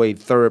playing for a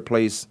third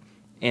place,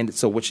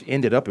 which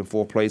ended up in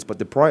fourth place. But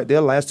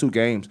their last 2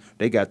 games,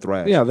 they got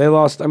thrashed. Yeah, they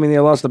lost. I mean, they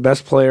lost the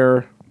best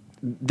player.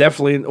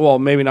 Definitely, well,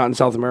 maybe not in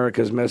South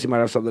America, because Messi might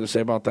have something to say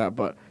about that.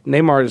 But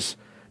Neymar's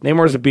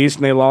a beast,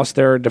 and they lost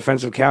their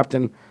defensive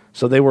captain,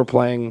 so they were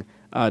playing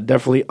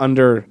definitely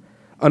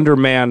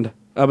undermanned.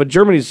 But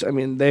Germany's,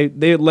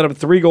 they let up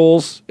 3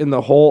 goals in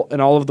all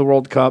of the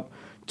World Cup.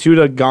 2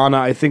 to Ghana,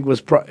 I think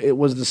it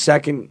was the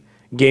second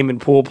game in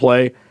pool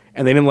play,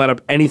 and they didn't let up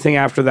anything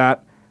after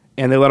that.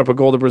 And they let up a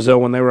goal to Brazil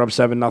when they were up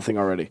 7-0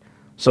 already.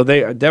 So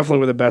they definitely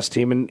were the best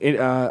team, and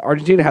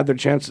Argentina had their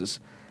chances.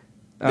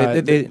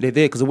 They did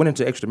because it went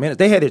into extra minutes.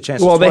 They had their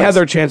chances. Well, twice. They had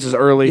their chances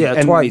early. Yeah,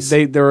 and twice.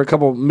 There were a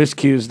couple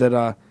miscues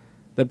that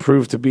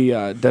proved to be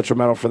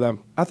detrimental for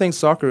them. I think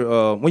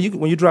soccer. When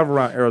you drive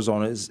around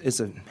Arizona, it's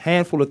a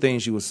handful of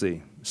things you will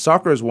see.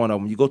 Soccer is one of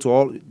them. You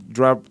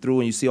drive through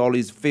and you see all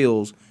these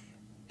fields,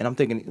 and I'm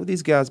thinking, well,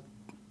 these guys,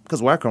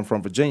 because where I come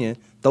from, Virginia,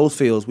 those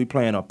fields we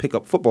playing a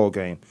pickup football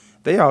game.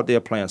 They out there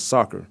playing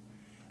soccer.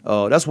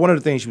 That's one of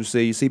the things you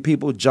see. You see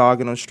people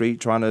jogging on the street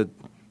trying to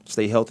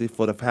stay healthy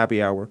for the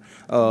happy hour.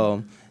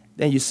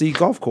 Then you see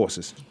golf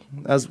courses.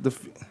 That's the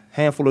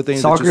handful of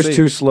things. Soccer's that you see.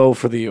 too slow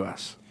for the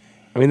U.S.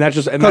 I mean, that's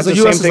just because the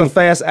U.S. is a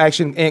fast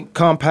action and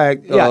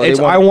compact. Yeah,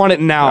 I want it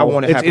now. I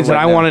want it it's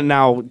right I now. want it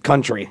now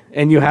country,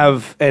 and you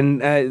have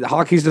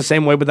hockey's the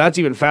same way, but that's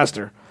even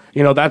faster.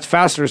 That's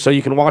faster, so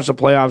you can watch the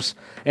playoffs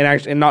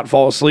and not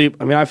fall asleep.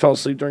 I mean, I fell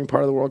asleep during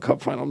part of the World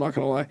Cup final. I'm not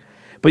going to lie.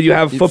 But you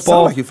have You football.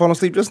 sound like you falling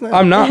asleep just now.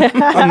 I'm not.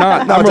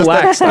 I'm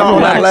relaxed. No,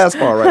 that last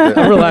part right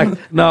there. I'm relaxed.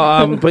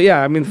 No, but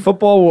yeah, I mean,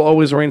 football will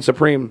always reign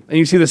supreme. And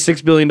you see the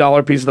 $6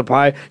 billion piece of the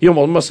pie. You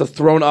must have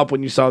thrown up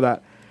when you saw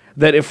that.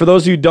 That for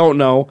those of you who don't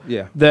know,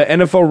 the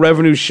NFL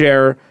revenue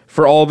share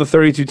for all the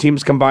 32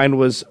 teams combined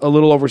was a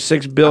little over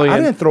 $6 billion. I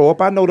didn't throw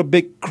up. I know the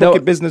big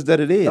crooked business that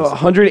it is.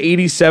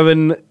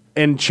 187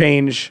 and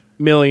change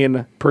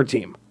million per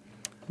team.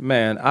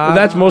 Man,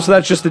 most of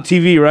that's just the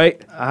TV, right?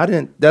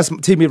 That's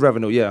TV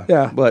revenue, yeah.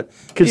 Yeah, but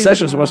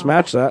concessions must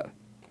match that.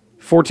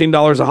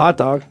 $14 a hot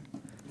dog.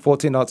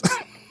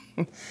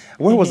 $14.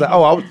 Where was that?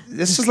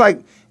 It's just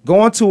like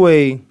going to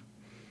a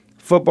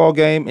football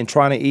game and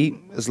trying to eat.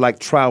 It's like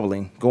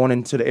traveling, going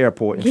into the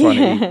airport and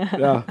trying to eat.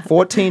 Yeah.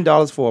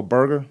 $14 for a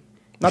burger.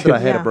 Not that I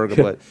had a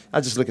burger, but I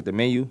just look at the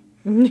menu.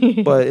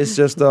 But it's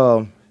just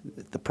the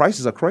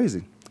prices are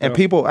crazy. And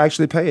people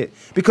actually pay it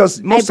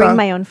because most I bring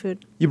my own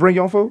food. You bring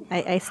your own food?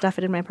 I stuff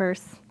it in my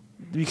purse.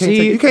 You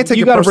can't take.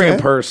 You got to bring a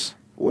purse.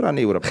 What I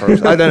need with a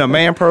purse? I done a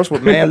man purse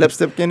with man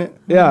lipstick in it.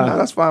 Yeah. No,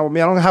 that's fine with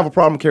me. I don't have a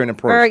problem carrying a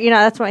purse. Or,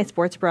 that's what my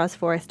sports bra's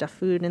for. I stuff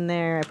food in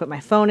there. I put my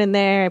phone in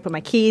there. I put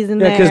my keys in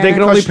there. Yeah, because they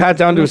can only pat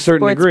down to a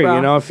certain Sports degree.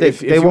 bra. If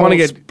they you want to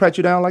won't get pat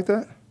you down like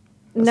that?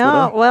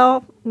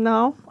 No,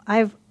 no.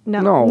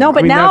 No, but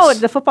I mean, now that's-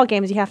 the football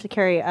games you have to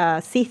carry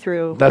a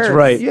see-through. That's purse.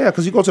 right. Yeah,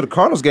 because you go to the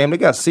Cardinals game, they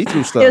got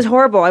see-through stuff. It was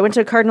horrible. I went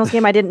to a Cardinals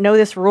game. I didn't know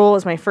this rule. It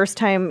was my first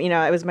time.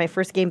 It was my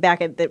first game back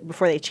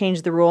before they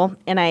changed the rule.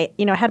 And I,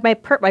 had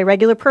my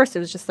regular purse. It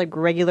was just like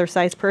regular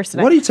size purse.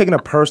 And What are you taking a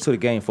purse to the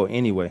game for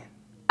anyway?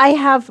 I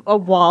have a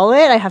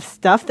wallet. I have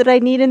stuff that I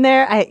need in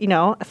there.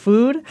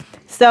 Food.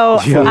 So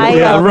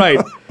right.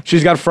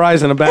 She's got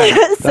fries in a bag.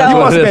 So- You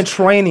must have been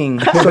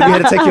training, so you had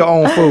to take your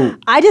own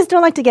food. I just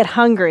don't like to get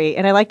hungry,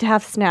 and I like to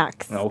have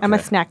snacks. Okay. I'm a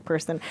snack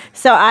person.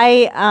 So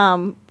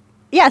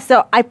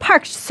so I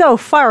parked so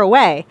far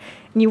away,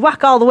 and you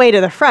walk all the way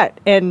to the front,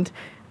 and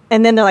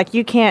then they're like,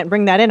 you can't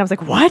bring that in. I was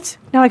like, what?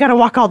 Now I got to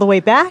walk all the way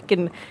back,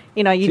 and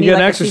you need get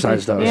like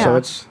exercise though. So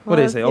it's What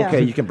they say? yeah.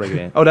 Okay, you can bring it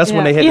in. Oh, that's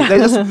when they Yeah.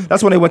 had.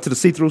 That's when they went to the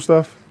see-through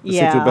stuff. The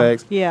see-through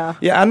bags. Yeah.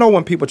 Yeah, I know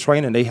when people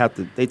training,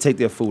 they take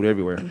their food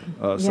everywhere.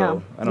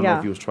 So I don't know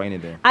if you was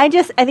training there. I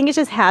think it's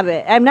just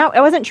habit.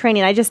 I wasn't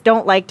training. I just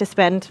don't like to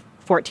spend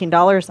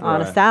 $14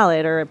 on a Right.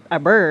 salad or a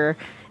burger,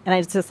 and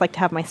I just like to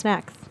have my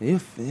snacks.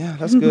 Yeah,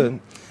 that's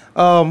good.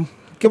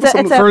 Give us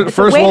some. First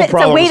world problems, It's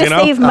a way to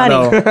save I money.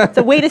 know. It's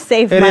a way to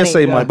save It money. is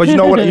save money, but you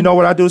know what? You know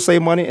what I do to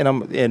save money,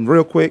 and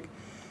real quick,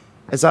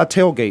 as I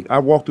tailgate, I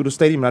walk through the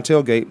stadium and I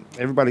tailgate.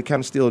 Everybody kind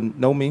of still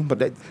know me,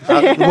 but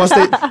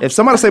if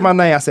somebody say my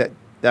name, I said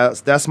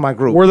that's my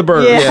group. We're the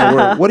Birds.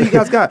 Yeah. What do you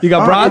guys got? You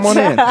got Come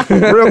brats? on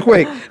in.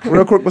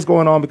 Real quick, what's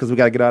going on because we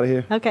got to get out of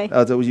here. Okay.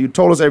 So you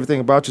told us everything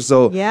about you,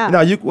 so Yeah.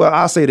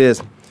 I'll say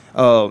this.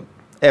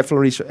 At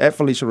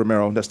Felicia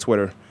Romero, that's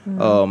Twitter,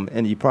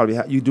 and you probably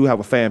you do have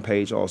a fan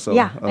page also.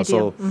 Yeah, I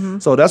do.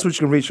 So that's what you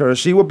can reach her.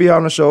 She will be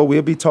on the show.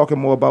 We'll be talking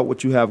more about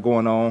what you have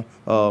going on.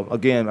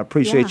 Again, I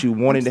appreciate you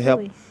wanting to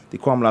help the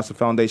Kwame Lasseter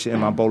Foundation in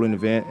my bowling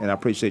event, and I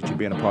appreciate you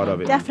being a part of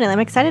it. Definitely. I'm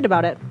excited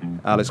about it.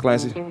 Alex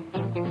Clancy.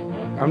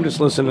 I'm just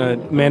listening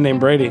to a man named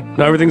Brady.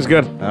 No, everything's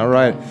good. All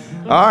right.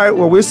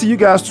 Well, we'll see you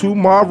guys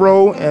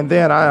tomorrow, and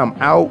then I am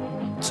out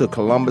to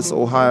Columbus,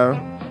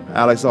 Ohio.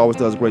 Alex always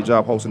does a great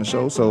job hosting the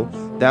show, so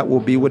that will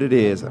be what it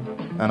is,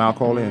 and I'll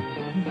call in.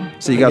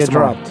 See you guys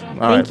tomorrow. Dropped. All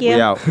right, Thank you.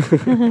 we out.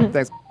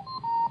 Thanks.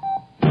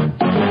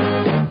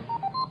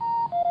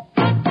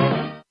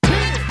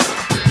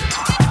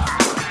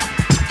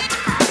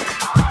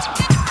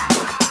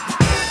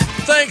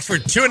 Thanks for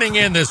tuning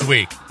in this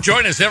week.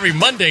 Join us every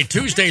Monday,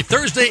 Tuesday,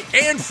 Thursday,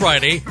 and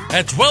Friday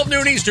at 12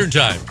 noon Eastern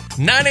Time,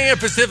 9 a.m.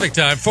 Pacific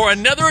Time for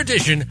another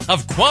edition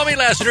of Kwame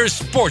Lasseter's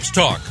Sports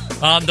Talk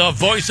on the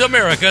Voice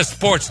America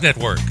Sports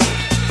Network.